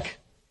ALEC,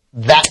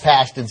 that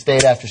passed in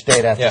state after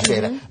state after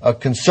state. A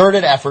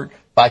concerted effort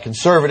by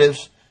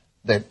conservatives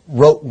that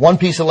wrote one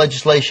piece of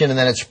legislation and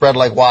then it spread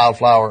like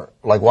wildfire.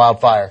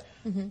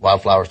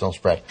 Wildflowers don't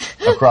spread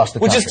across the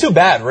country. Which is too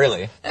bad,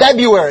 really.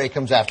 February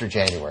comes after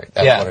January.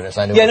 That's what it is.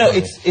 I know. Yeah, no,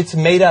 it's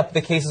made up.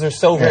 The cases are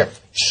so rare.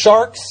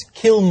 Sharks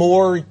kill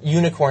more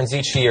unicorns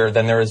each year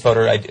than there is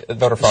voter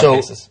fraud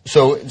cases.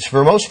 So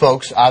for most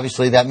folks,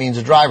 obviously, that means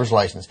a driver's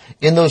license.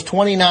 In those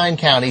 29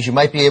 counties, you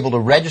might be able to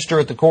register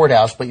at the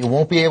courthouse, but you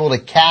won't be able to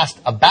cast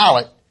a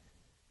ballot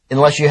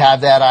unless you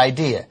have that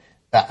ID.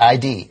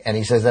 And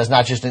he says that's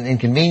not just an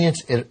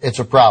inconvenience, it's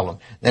a problem.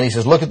 Then he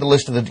says, look at the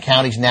list of the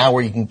counties now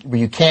where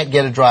you can't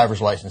get a driver's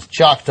license.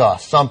 Choctaw,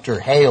 Sumter,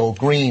 Hale,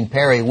 Greene,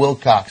 Perry,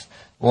 Wilcox,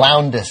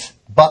 Lowndes,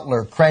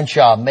 Butler,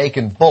 Crenshaw,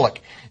 Macon,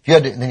 Bullock.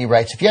 Then he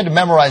writes, if you had to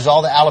memorize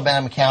all the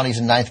Alabama counties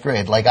in 9th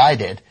grade, like I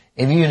did,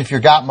 and even if you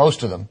got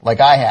most of them, like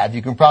I have,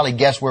 you can probably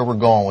guess where we're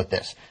going with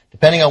this.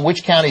 Depending on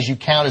which counties you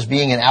count as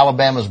being in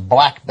Alabama's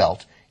black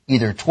belt,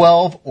 either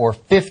 12 or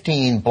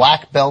 15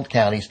 black belt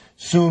counties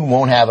soon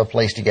won't have a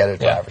place to get a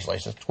driver's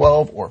license.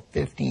 12 or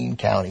 15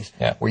 counties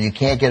where you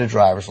can't get a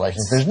driver's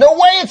license. There's no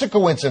way it's a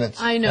coincidence.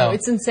 I know,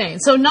 it's insane.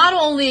 So not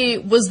only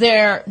was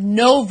there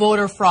no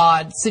voter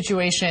fraud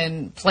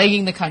situation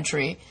plaguing the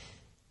country,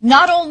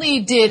 not only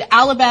did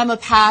Alabama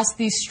pass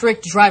these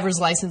strict driver's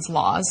license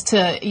laws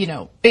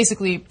to,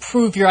 basically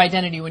prove your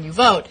identity when you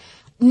vote,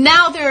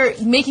 now they're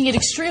making it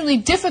extremely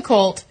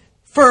difficult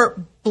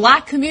for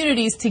black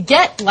communities to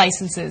get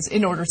licenses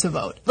in order to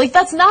vote. Like,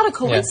 that's not a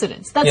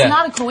coincidence. That's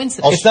not a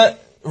coincidence. It's not,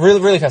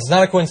 really fast, it's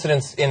not a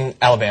coincidence in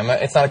Alabama.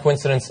 It's not a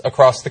coincidence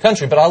across the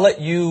country. But I'll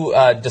let you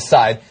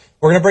decide.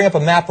 We're going to bring up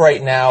a map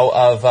right now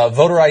of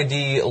voter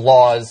ID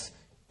laws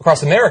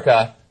across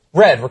America.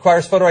 Red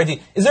requires photo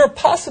ID. Is there a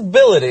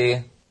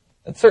possibility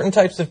that certain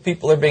types of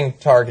people are being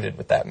targeted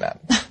with that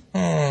map?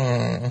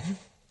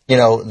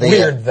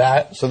 Weird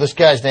that. So this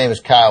guy's name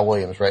is Kyle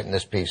Williams, writing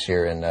this piece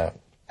here in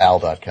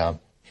Al.com.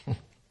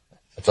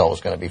 It's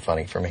always going to be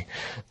funny for me.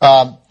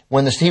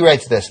 He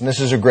writes this, and this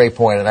is a great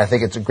point, and I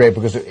think it's great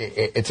because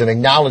it's an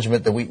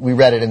acknowledgement that we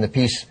read it in the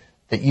piece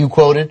that you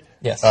quoted.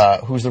 Yes.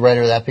 Who's the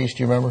writer of that piece?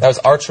 Do you remember? That was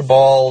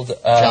Archibald.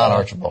 John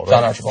Archibald.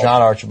 Right?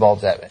 John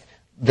Archibald. That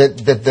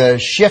the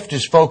shift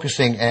is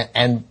focusing,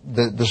 and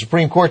the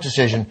Supreme Court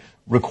decision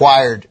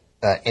required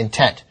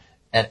intent,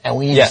 and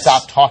we need to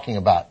stop talking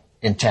about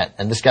intent.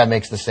 And this guy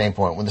makes the same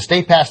point. When the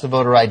state passed the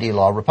voter ID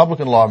law,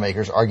 Republican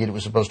lawmakers argued it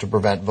was supposed to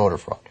prevent voter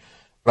fraud.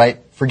 Right?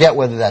 Forget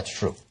whether that's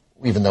true,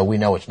 even though we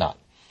know it's not.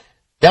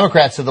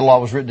 Democrats said the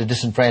law was written to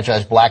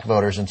disenfranchise black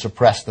voters and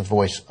suppress the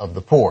voice of the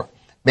poor.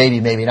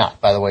 Maybe, maybe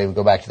not. By the way, we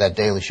go back to that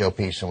Daily Show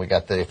piece, and we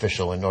got the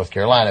official in North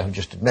Carolina who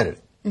just admitted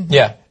it. Mm-hmm.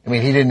 Yeah. I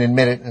mean, he didn't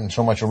admit it in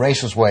so much a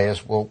racist way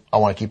as, well, I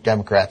want to keep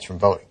Democrats from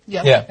voting.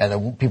 Yeah. And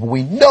the people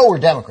we know are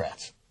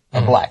Democrats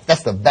are black.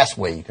 That's the best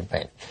way you can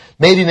paint it.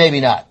 Maybe, maybe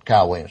not,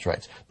 Kyle Williams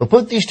writes. But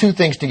put these two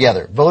things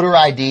together, voter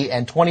ID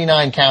and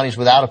 29 counties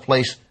without a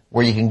place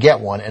where you can get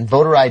one, and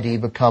voter ID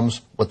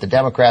becomes what the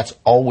Democrats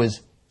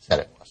always said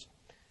it was.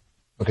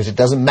 Because it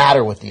doesn't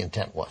matter what the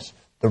intent was.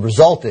 The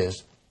result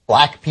is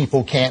black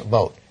people can't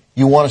vote.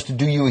 You want us to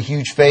do you a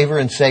huge favor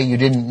and say you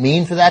didn't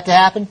mean for that to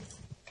happen?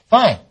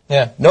 Fine.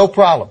 Yeah. No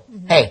problem.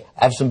 Hey,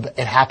 it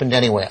happened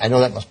anyway. I know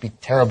that must be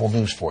terrible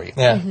news for you.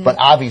 Yeah. But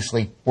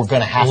obviously, we're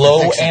going to have Lo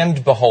to fix it.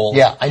 and behold.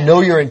 Yeah, I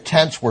know your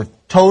intents were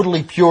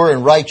totally pure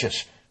and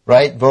righteous,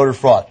 right? Voter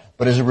fraud.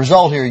 But as a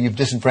result here, you've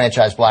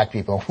disenfranchised black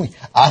people. We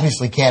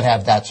obviously can't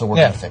have that, so we're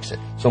going to fix it.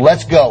 So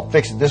let's go.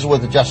 Fix it. This is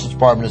what the Justice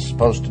Department is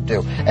supposed to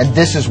do. And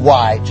this is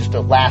why, just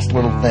a last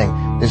little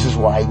thing, this is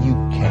why you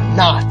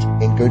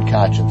cannot, in good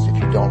conscience, if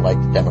you don't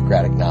like the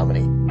Democratic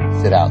nominee,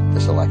 sit out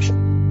this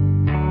election.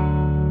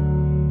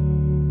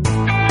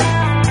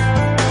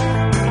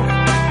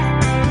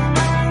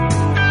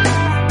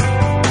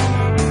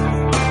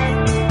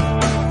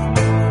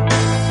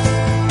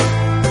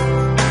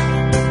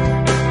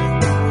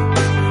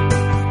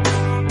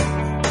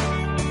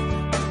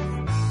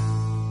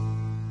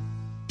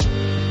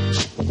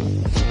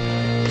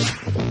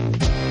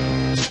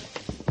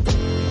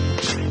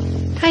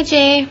 Hi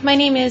Jay, my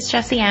name is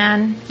Jessie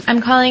Ann.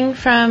 I'm calling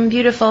from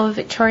beautiful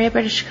Victoria,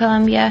 British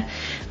Columbia,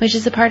 which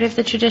is a part of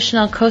the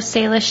traditional Coast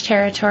Salish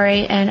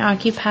territory and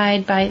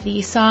occupied by the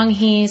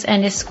Songhees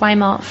and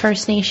Esquimalt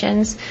First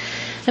Nations.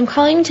 I'm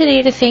calling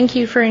today to thank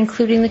you for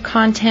including the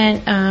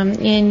content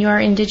in your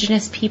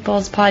Indigenous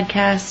Peoples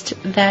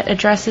podcast that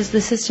addresses the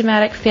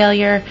systematic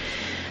failure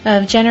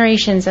of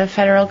generations of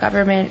federal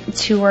government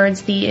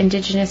towards the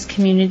Indigenous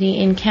community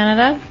in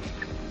Canada.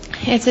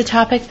 It's a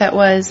topic that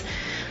was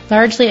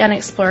largely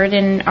unexplored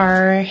in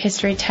our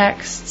history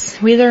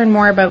texts. We learn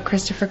more about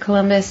Christopher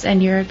Columbus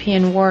and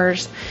European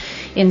wars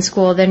in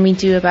school than we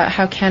do about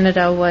how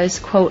Canada was,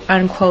 quote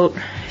unquote,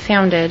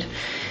 founded.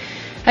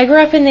 I grew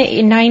up in the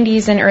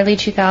 90s and early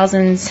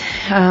 2000s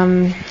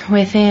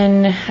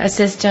within a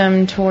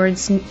system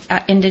towards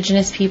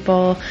Indigenous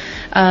people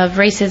of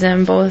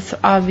racism, both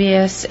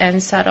obvious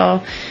and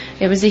subtle.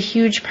 It was a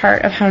huge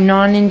part of how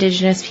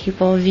non-Indigenous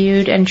people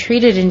viewed and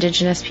treated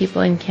Indigenous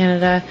people in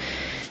Canada.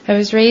 I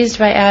was raised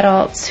by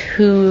adults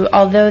who,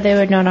 although they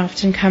would not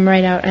often come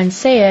right out and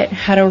say it,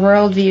 had a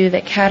worldview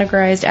that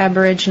categorized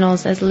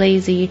Aboriginals as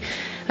lazy,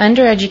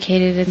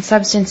 undereducated, and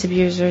substance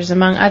abusers,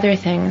 among other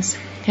things.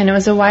 And it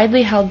was a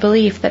widely held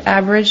belief that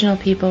Aboriginal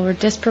people were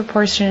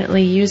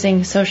disproportionately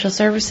using social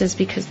services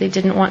because they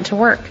didn't want to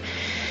work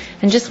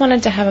and just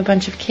wanted to have a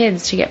bunch of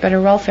kids to get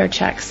better welfare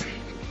checks.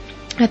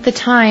 At the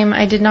time,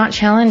 I did not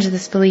challenge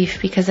this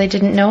belief because I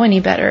didn't know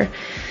any better.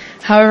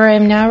 However, I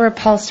am now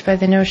repulsed by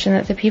the notion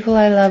that the people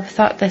I love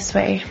thought this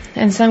way,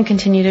 and some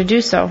continue to do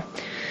so.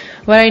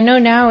 What I know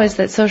now is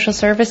that social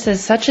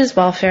services such as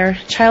welfare,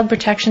 child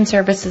protection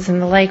services,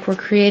 and the like were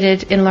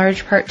created in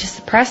large part to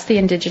suppress the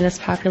Indigenous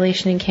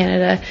population in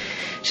Canada,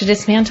 to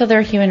dismantle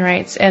their human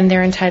rights and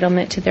their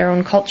entitlement to their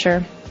own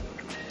culture.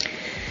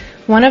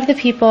 One of the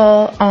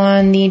people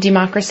on the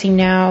Democracy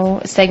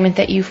Now! Segment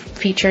that you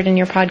featured in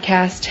your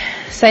podcast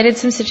cited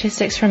some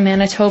statistics from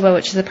Manitoba,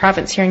 which is a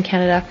province here in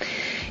Canada,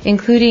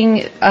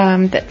 including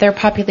that their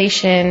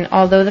population,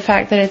 although the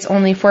fact that it's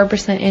only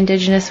 4%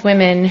 Indigenous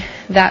women,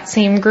 that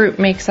same group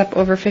makes up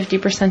over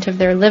 50%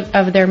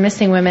 of their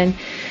missing women.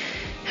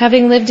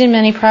 Having lived in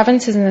many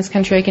provinces in this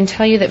country, I can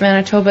tell you that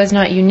Manitoba is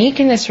not unique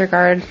in this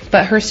regard,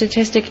 but her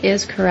statistic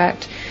is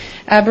correct.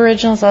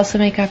 Aboriginals also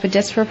make up a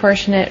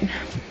disproportionate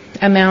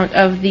amount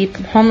of the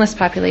homeless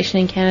population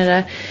in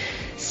Canada.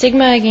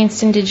 Stigma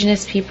against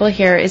Indigenous people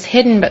here is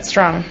hidden but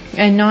strong,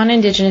 and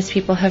non-Indigenous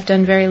people have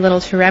done very little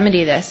to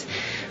remedy this,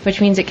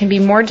 which means it can be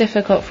more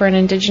difficult for an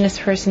Indigenous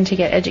person to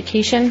get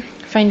education,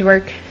 find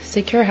work,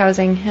 secure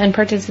housing, and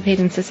participate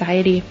in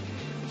society.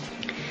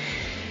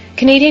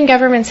 Canadian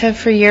governments have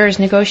for years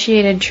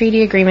negotiated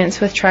treaty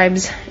agreements with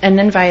tribes and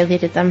then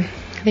violated them.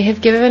 They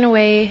have given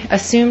away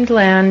assumed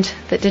land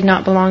that did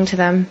not belong to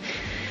them.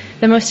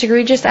 The most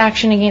egregious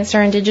action against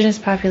our Indigenous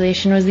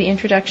population was the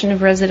introduction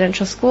of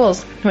residential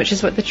schools, which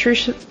is what the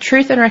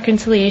Truth and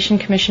Reconciliation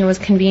Commission was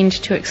convened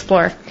to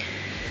explore.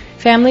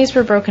 Families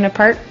were broken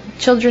apart,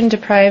 children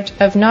deprived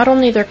of not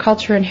only their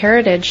culture and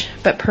heritage,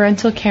 but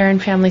parental care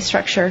and family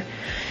structure.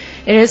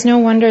 It is no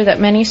wonder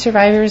that many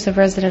survivors of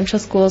residential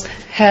schools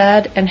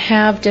had and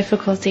have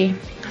difficulty,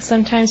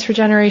 sometimes for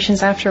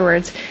generations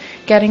afterwards,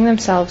 getting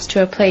themselves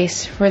to a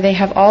place where they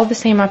have all the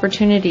same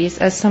opportunities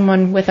as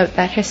someone without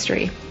that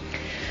history.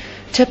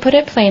 To put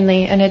it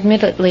plainly and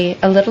admittedly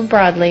a little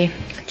broadly,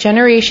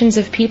 generations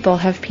of people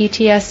have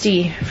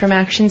PTSD from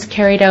actions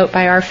carried out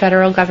by our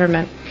federal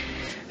government,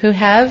 who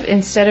have,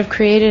 instead of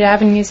created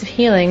avenues of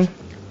healing,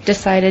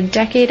 decided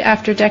decade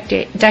after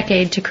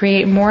decade to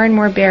create more and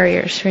more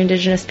barriers for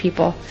Indigenous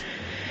people.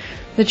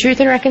 The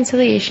Truth and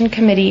Reconciliation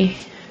Commission,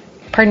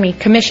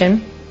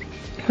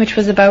 which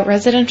was about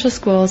residential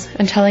schools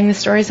and telling the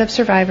stories of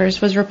survivors,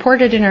 was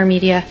reported in our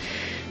media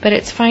but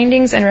its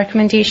findings and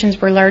recommendations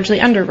were largely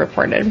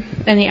underreported,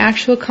 and the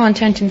actual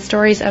content and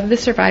stories of the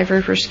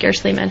survivors were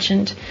scarcely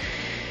mentioned.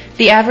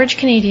 The average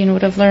Canadian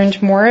would have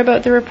learned more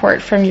about the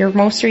report from your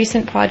most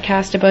recent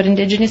podcast about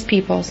Indigenous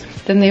peoples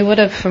than they would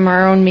have from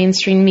our own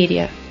mainstream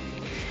media.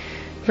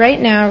 Right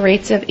now,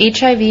 rates of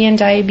HIV and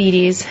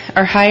diabetes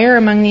are higher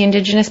among the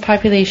Indigenous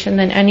population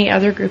than any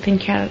other group in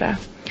Canada.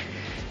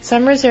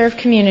 Some reserve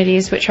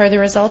communities, which are the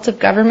result of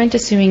government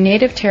assuming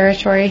native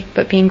territory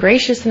but being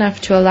gracious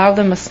enough to allow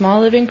them a small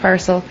living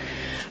parcel,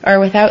 are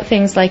without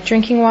things like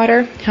drinking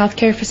water,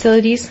 healthcare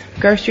facilities,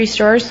 grocery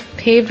stores,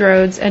 paved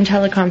roads, and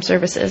telecom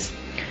services.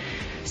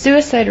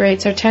 Suicide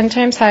rates are 10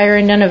 times higher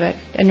in Nunavut,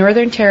 a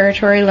northern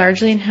territory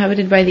largely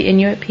inhabited by the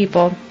Inuit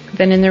people,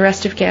 than in the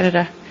rest of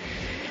Canada.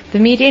 The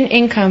median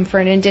income for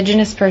an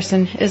Indigenous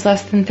person is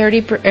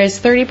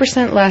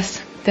 30%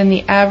 less than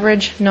the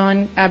average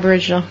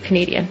non-Aboriginal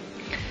Canadian.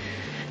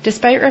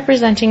 Despite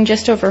representing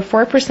just over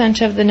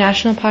 4% of the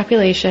national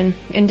population,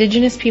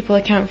 Indigenous people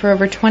account for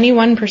over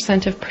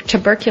 21% of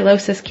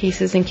tuberculosis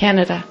cases in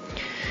Canada.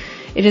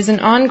 It is an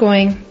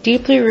ongoing,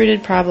 deeply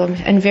rooted problem,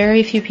 and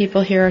very few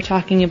people here are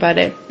talking about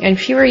it, and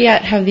fewer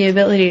yet have the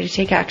ability to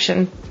take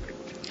action.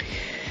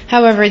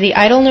 However, the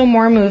Idle No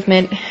More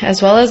movement,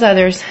 as well as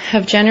others,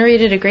 have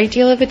generated a great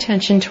deal of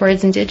attention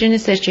towards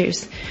Indigenous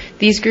issues.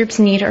 These groups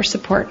need our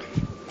support.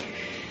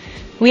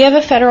 We have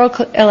a federal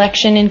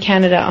election in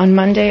Canada on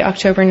Monday,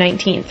 October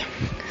 19th.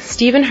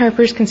 Stephen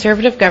Harper's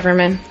Conservative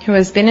government, who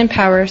has been in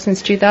power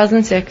since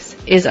 2006,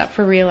 is up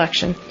for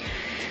re-election.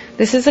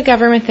 This is a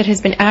government that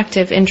has been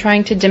active in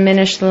trying to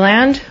diminish the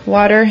land,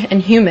 water,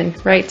 and human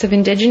rights of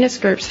Indigenous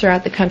groups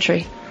throughout the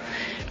country.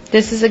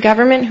 This is a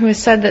government who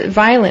has said that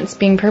violence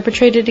being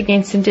perpetrated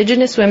against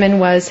Indigenous women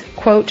was,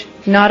 quote,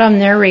 not on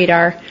their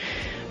radar,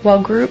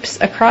 while groups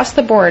across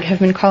the board have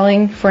been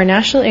calling for a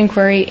national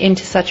inquiry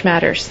into such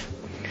matters.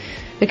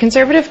 The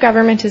Conservative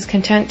government is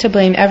content to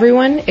blame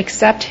everyone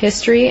except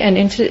history and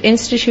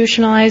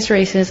institutionalized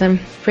racism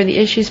for the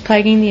issues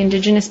plaguing the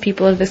Indigenous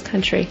people of this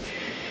country.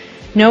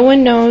 No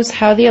one knows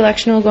how the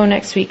election will go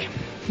next week.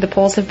 The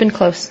polls have been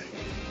close.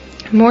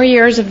 More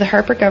years of the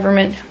Harper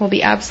government will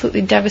be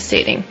absolutely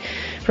devastating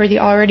for the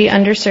already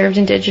underserved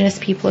Indigenous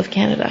people of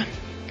Canada.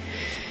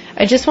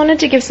 I just wanted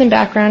to give some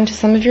background to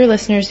some of your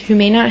listeners who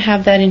may not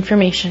have that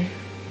information.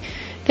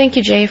 Thank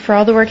you, Jay, for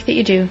all the work that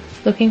you do.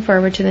 Looking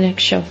forward to the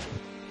next show.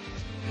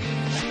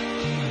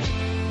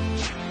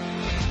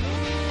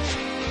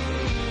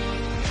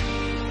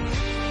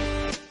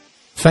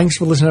 Thanks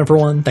for listening,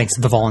 everyone. Thanks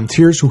to the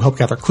volunteers who help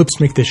gather clips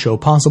to make this show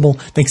possible.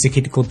 Thanks to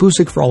Katie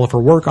Klabusik for all of her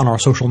work on our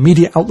social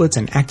media outlets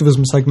and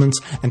activism segments.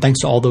 And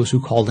thanks to all those who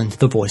called into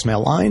the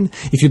voicemail line.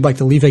 If you'd like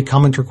to leave a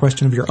comment or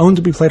question of your own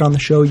to be played on the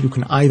show, you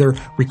can either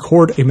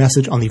record a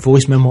message on the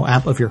Voice Memo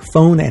app of your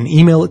phone and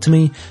email it to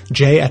me,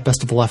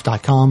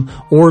 jay@bestoftheleft.com,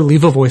 or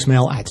leave a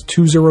voicemail at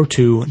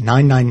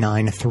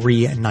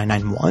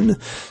 202-999-3991.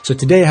 So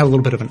today I have a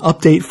little bit of an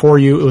update for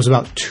you. It was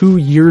about 2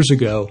 years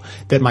ago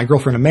that my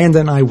girlfriend Amanda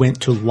and I went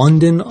to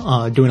London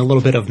doing a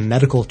little bit of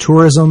medical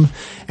tourism.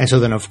 And so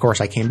then, of course,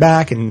 I came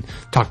back and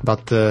talked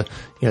about the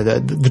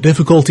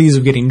difficulties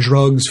of getting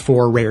drugs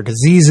for rare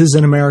diseases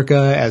in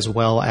America, as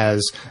well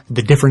as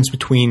the difference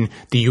between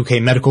the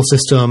UK medical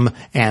system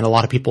and a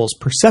lot of people's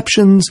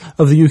perceptions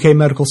of the UK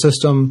medical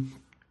system.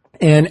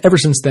 And ever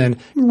since then,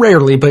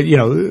 rarely, but,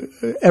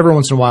 every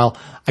once in a while,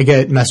 I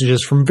get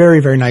messages from very,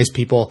 very nice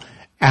people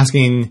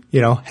asking,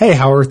 hey,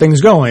 how are things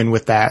going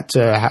with that?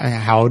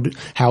 How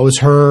is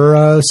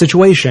her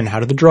situation? How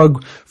did the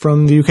drug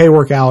from the UK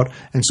work out?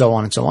 And so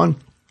on and so on.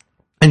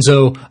 And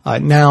so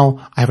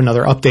now I have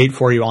another update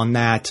for you on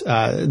that.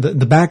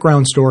 The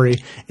background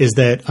story is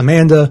that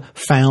Amanda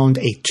found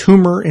a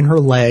tumor in her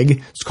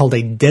leg. It's called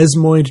a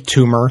desmoid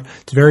tumor.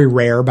 It's very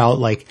rare. About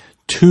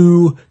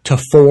 2 to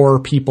 4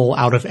 people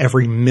out of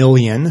every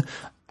million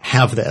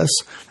have this,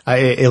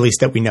 at least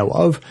that we know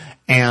of.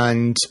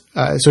 And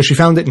so she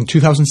found it in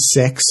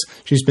 2006.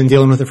 She's been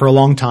dealing with it for a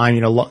long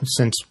time,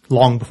 since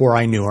long before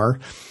I knew her.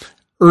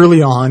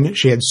 Early on,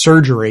 she had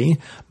surgery,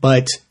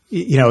 but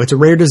it's a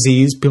rare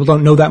disease. People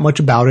don't know that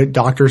much about it,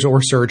 doctors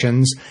or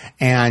surgeons.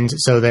 And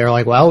so they're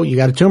like, well, you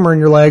got a tumor in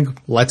your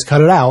leg. Let's cut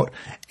it out.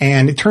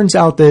 And it turns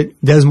out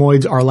that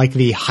desmoids are like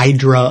the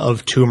hydra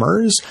of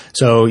tumors.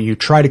 So you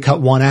try to cut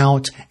one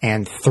out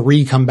and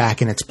 3 come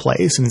back in its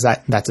place. And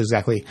that's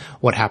exactly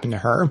what happened to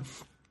her.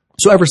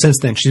 So ever since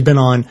then, she's been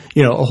on,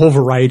 a whole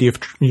variety of,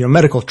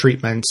 medical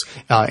treatments,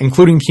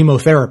 including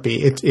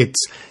chemotherapy.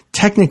 It's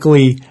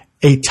technically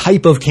a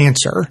type of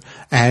cancer,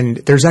 and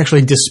there's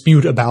actually a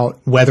dispute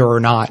about whether or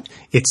not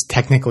it's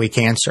technically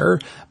cancer,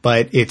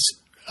 but it's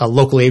a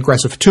locally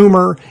aggressive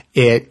tumor.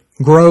 It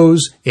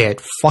grows,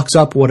 it fucks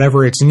up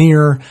whatever it's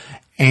near,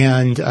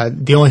 and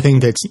the only thing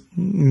that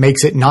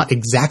makes it not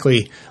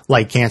exactly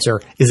like cancer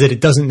is that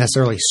it doesn't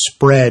necessarily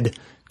spread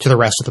to the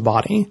rest of the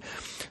body.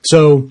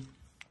 So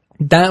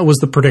that was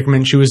the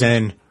predicament she was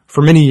in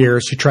for many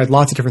years. She tried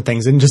lots of different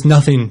things and just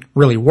nothing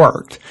really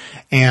worked.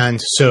 And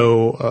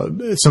so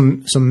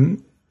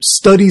some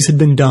studies had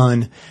been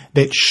done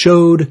that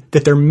showed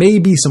that there may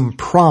be some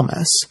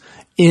promise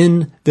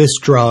in this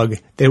drug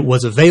that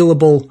was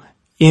available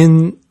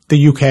in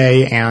the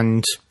UK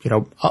and,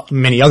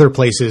 many other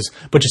places,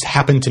 but just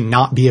happened to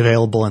not be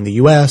available in the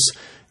US.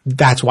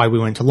 That's why we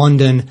went to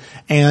London,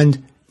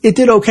 and it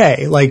did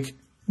okay. Like,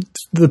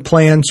 the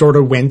plan sort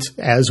of went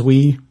as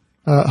we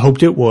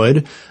hoped it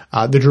would.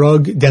 The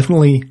drug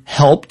definitely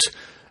helped,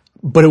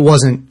 but it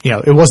wasn't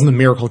the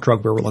miracle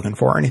drug we were looking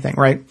for or anything,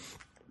 right?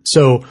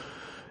 So,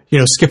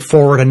 skip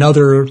forward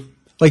another,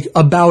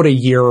 about a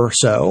year or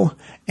so,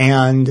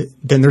 and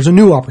then there's a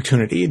new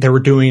opportunity. They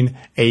were doing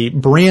a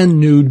brand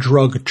new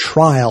drug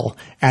trial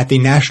at the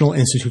National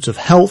Institutes of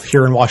Health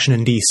here in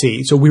Washington,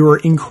 D.C. So we were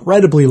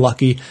incredibly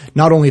lucky,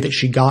 not only that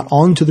she got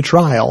onto the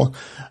trial,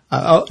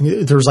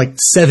 there's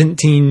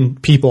 17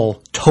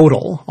 people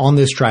total on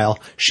this trial.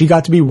 She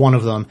got to be one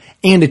of them,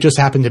 and it just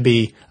happened to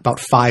be about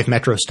 5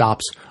 metro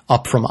stops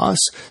up from us.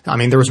 I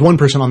mean, there was one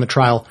person on the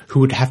trial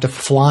who would have to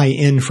fly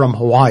in from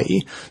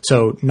Hawaii,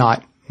 so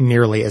not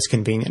nearly as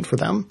convenient for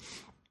them.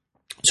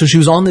 So she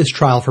was on this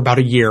trial for about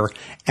a year,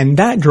 and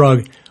that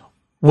drug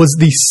was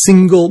the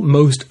single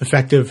most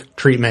effective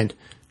treatment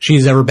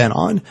she's ever been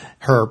on.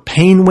 Her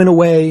pain went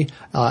away,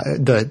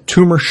 the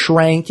tumor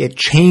shrank, it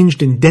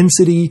changed in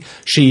density.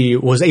 She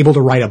was able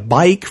to ride a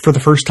bike for the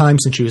first time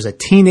since she was a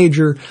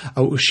teenager.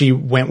 She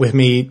went with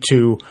me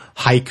to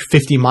hike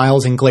 50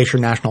 miles in Glacier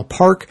National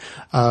Park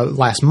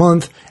last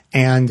month,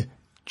 and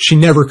she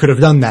never could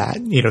have done that,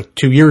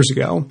 2 years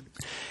ago.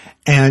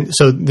 And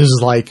so this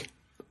is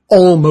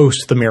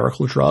almost the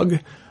miracle drug.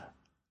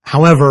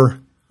 However,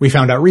 we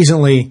found out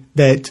recently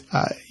that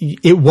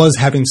it was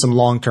having some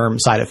long-term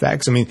side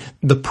effects. I mean,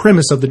 the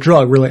premise of the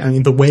drug, really,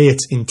 the way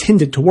it's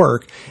intended to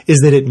work is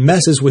that it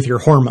messes with your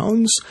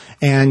hormones.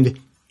 And,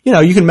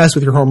 you can mess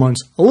with your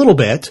hormones a little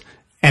bit,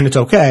 and it's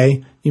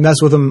okay. You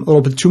mess with them a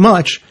little bit too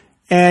much,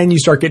 and you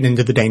start getting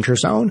into the danger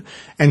zone.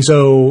 And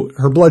so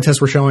her blood tests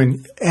were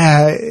showing,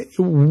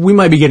 we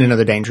might be getting into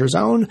the danger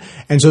zone.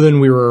 And so then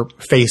we were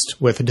faced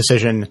with a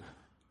decision,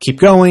 keep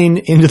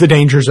going into the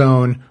danger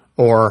zone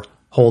or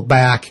hold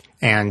back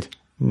and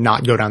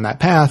not go down that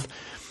path.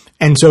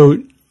 And so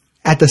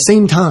at the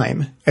same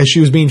time as she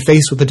was being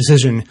faced with the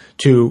decision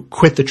to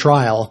quit the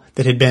trial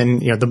that had been,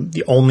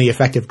 the only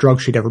effective drug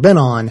she'd ever been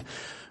on,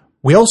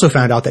 we also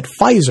found out that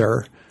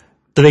Pfizer,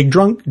 the big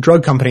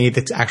drug company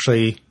that's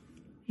actually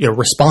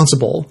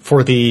responsible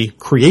for the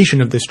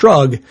creation of this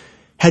drug,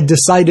 had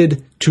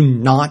decided to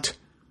not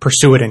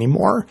pursue it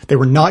anymore. They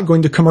were not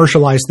going to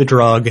commercialize the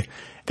drug.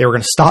 They were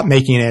going to stop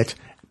making it.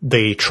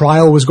 The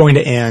trial was going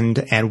to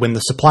end, and when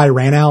the supply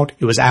ran out,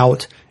 it was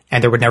out,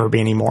 and there would never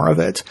be any more of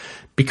it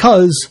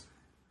because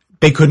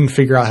they couldn't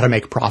figure out how to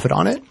make a profit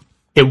on it.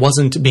 It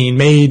wasn't being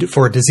made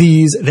for a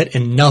disease that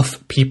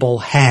enough people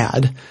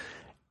had,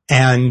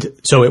 and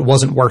so it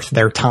wasn't worth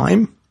their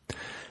time.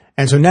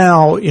 And so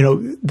now,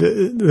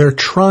 they're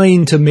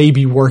trying to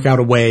maybe work out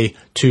a way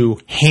to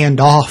hand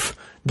off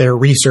their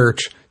research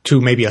to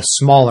maybe a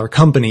smaller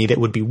company that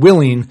would be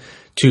willing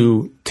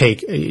to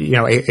take,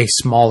 a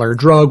smaller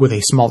drug with a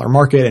smaller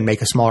market and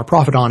make a smaller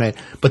profit on it,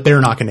 but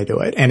they're not going to do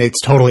it. And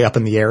it's totally up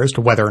in the air as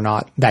to whether or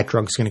not that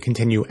drug is going to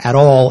continue at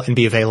all and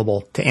be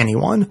available to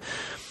anyone.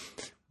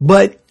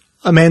 But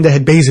Amanda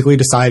had basically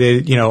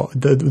decided,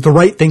 the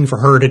right thing for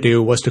her to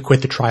do was to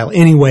quit the trial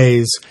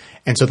anyways.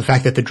 And so the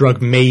fact that the drug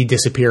may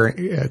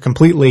disappear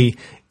completely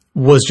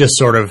was just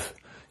sort of,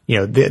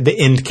 the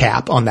end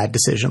cap on that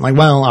decision.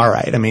 All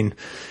right. I mean,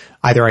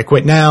 either I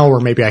quit now or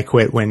maybe I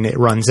quit when it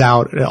runs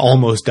out. It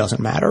almost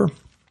doesn't matter.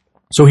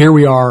 So here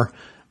we are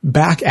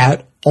back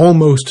at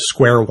almost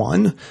square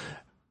one.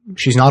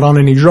 She's not on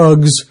any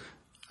drugs.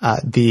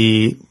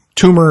 The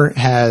tumor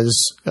has,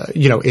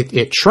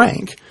 it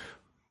shrank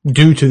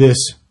due to this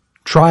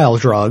trial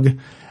drug,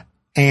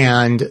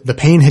 and the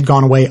pain had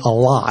gone away a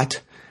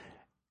lot,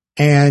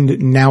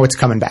 and now it's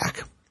coming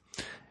back.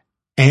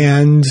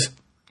 And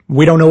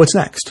we don't know what's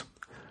next.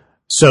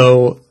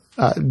 So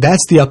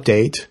that's the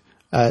update.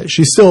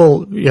 She's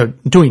still,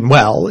 doing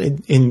well,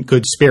 in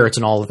good spirits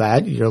and all of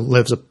that.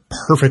 Lives a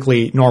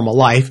perfectly normal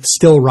life,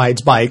 still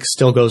rides bikes,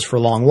 still goes for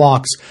long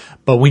walks,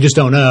 but we just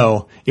don't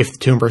know if the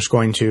tumor is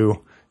going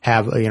to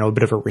have, a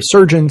bit of a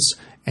resurgence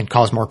and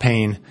cause more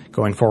pain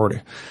going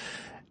forward.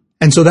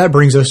 And so that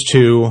brings us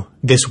to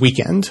this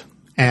weekend.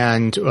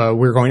 And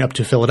we're going up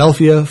to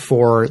Philadelphia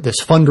for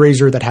this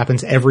fundraiser that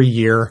happens every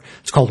year.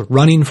 It's called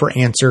Running for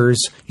Answers.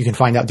 You can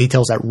find out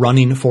details at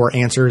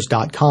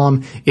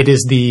runningforanswers.com. It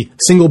is the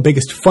single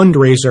biggest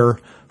fundraiser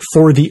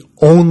for the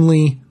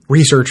only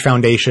research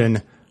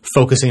foundation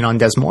focusing on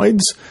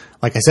desmoids.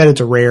 Like I said,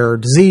 it's a rare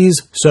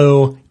disease,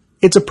 so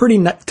it's a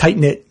pretty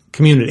tight-knit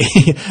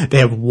community. They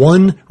have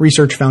one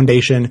research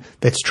foundation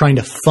that's trying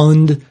to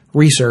fund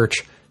research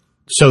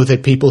so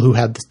that people who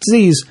have this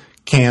disease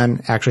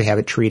can actually have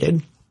it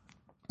treated.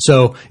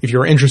 So if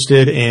you're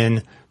interested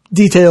in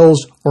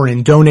details or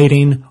in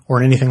donating or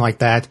in anything like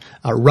that,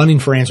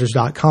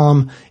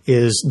 runningforanswers.com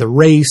is the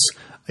race.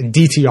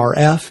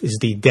 DTRF is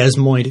the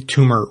Desmoid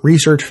Tumor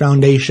Research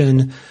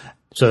Foundation.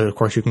 So, of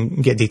course, you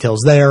can get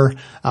details there.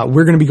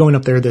 We're going to be going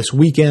up there this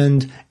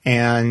weekend,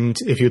 and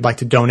if you'd like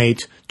to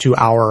donate to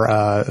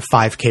our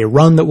 5K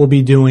run that we'll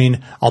be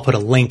doing, I'll put a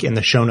link in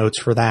the show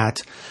notes for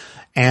that.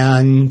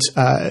 And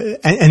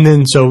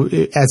then, so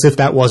as if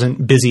that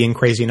wasn't busy and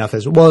crazy enough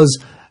as it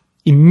was,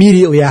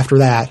 immediately after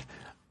that,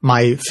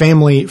 my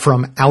family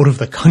from out of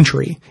the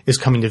country is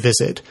coming to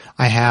visit.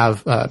 I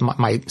have,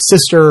 my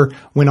sister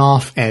went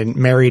off and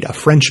married a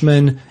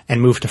Frenchman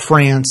and moved to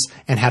France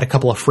and had a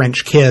couple of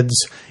French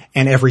kids.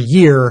 And every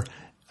year,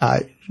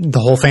 the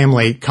whole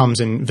family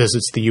comes and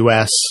visits the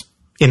U.S.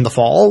 in the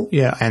fall.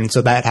 Yeah. And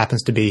so that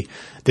happens to be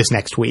this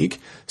next week.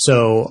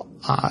 So,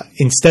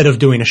 instead of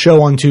doing a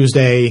show on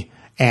Tuesday,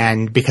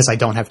 and because I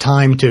don't have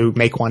time to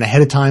make one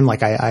ahead of time,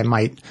 like I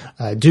might,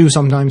 do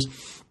sometimes,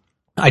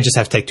 I just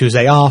have to take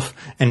Tuesday off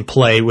and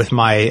play with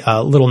my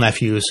little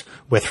nephews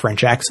with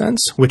French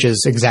accents, which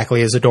is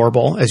exactly as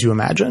adorable as you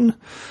imagine.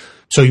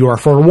 So you are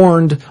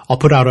forewarned. I'll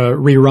put out a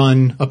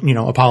rerun,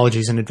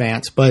 apologies in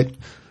advance, but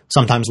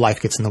sometimes life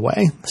gets in the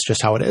way. That's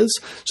just how it is.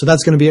 So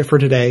that's going to be it for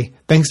today.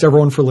 Thanks to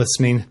everyone for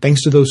listening.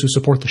 Thanks to those who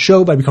support the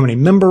show by becoming a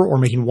member or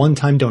making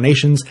one-time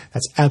donations.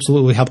 That's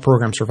absolutely how the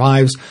program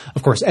survives.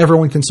 Of course,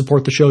 everyone can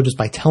support the show just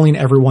by telling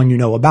everyone you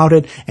know about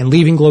it and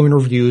leaving glowing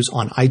reviews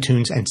on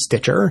iTunes and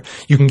Stitcher.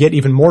 You can get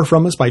even more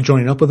from us by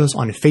joining up with us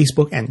on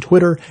Facebook and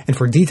Twitter. And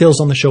for details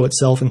on the show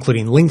itself,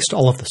 including links to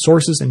all of the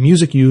sources and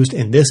music used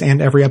in this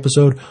and every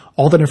episode,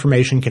 all that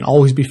information can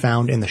always be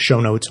found in the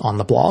show notes on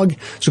the blog.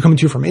 So coming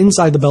to you from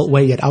inside the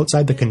Beltway, yet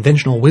outside the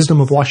conventional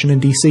wisdom of Washington,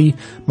 D.C.,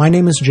 my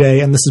name is Jay,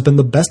 and this has been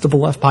the Best of the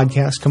Left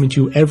podcast, coming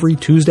to you every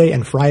Tuesday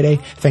and Friday,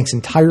 thanks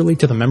entirely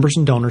to the members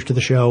and donors to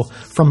the show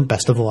from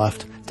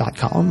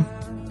bestoftheleft.com.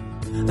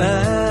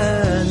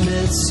 And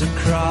it's a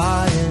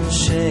crying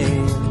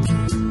shame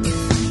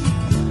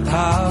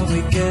how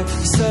we get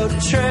so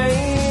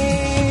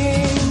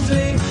trained.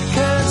 We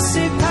can't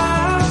see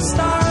past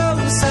our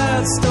own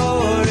sad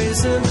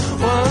stories and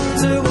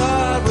wonder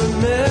what we're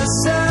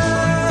missing.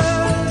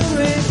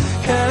 We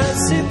can't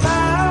see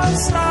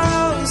past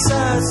our own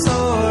sad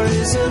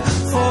stories and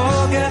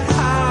forget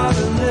how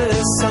to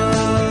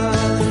listen.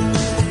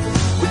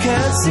 We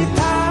can't see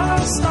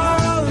past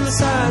our own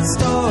sad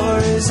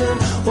stories and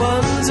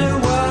wonder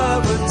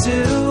what we're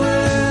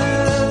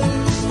doing.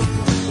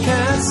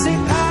 Can't see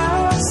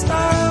past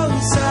our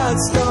own sad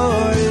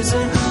stories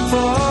and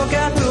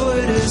forget who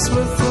it is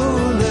we're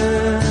fooling.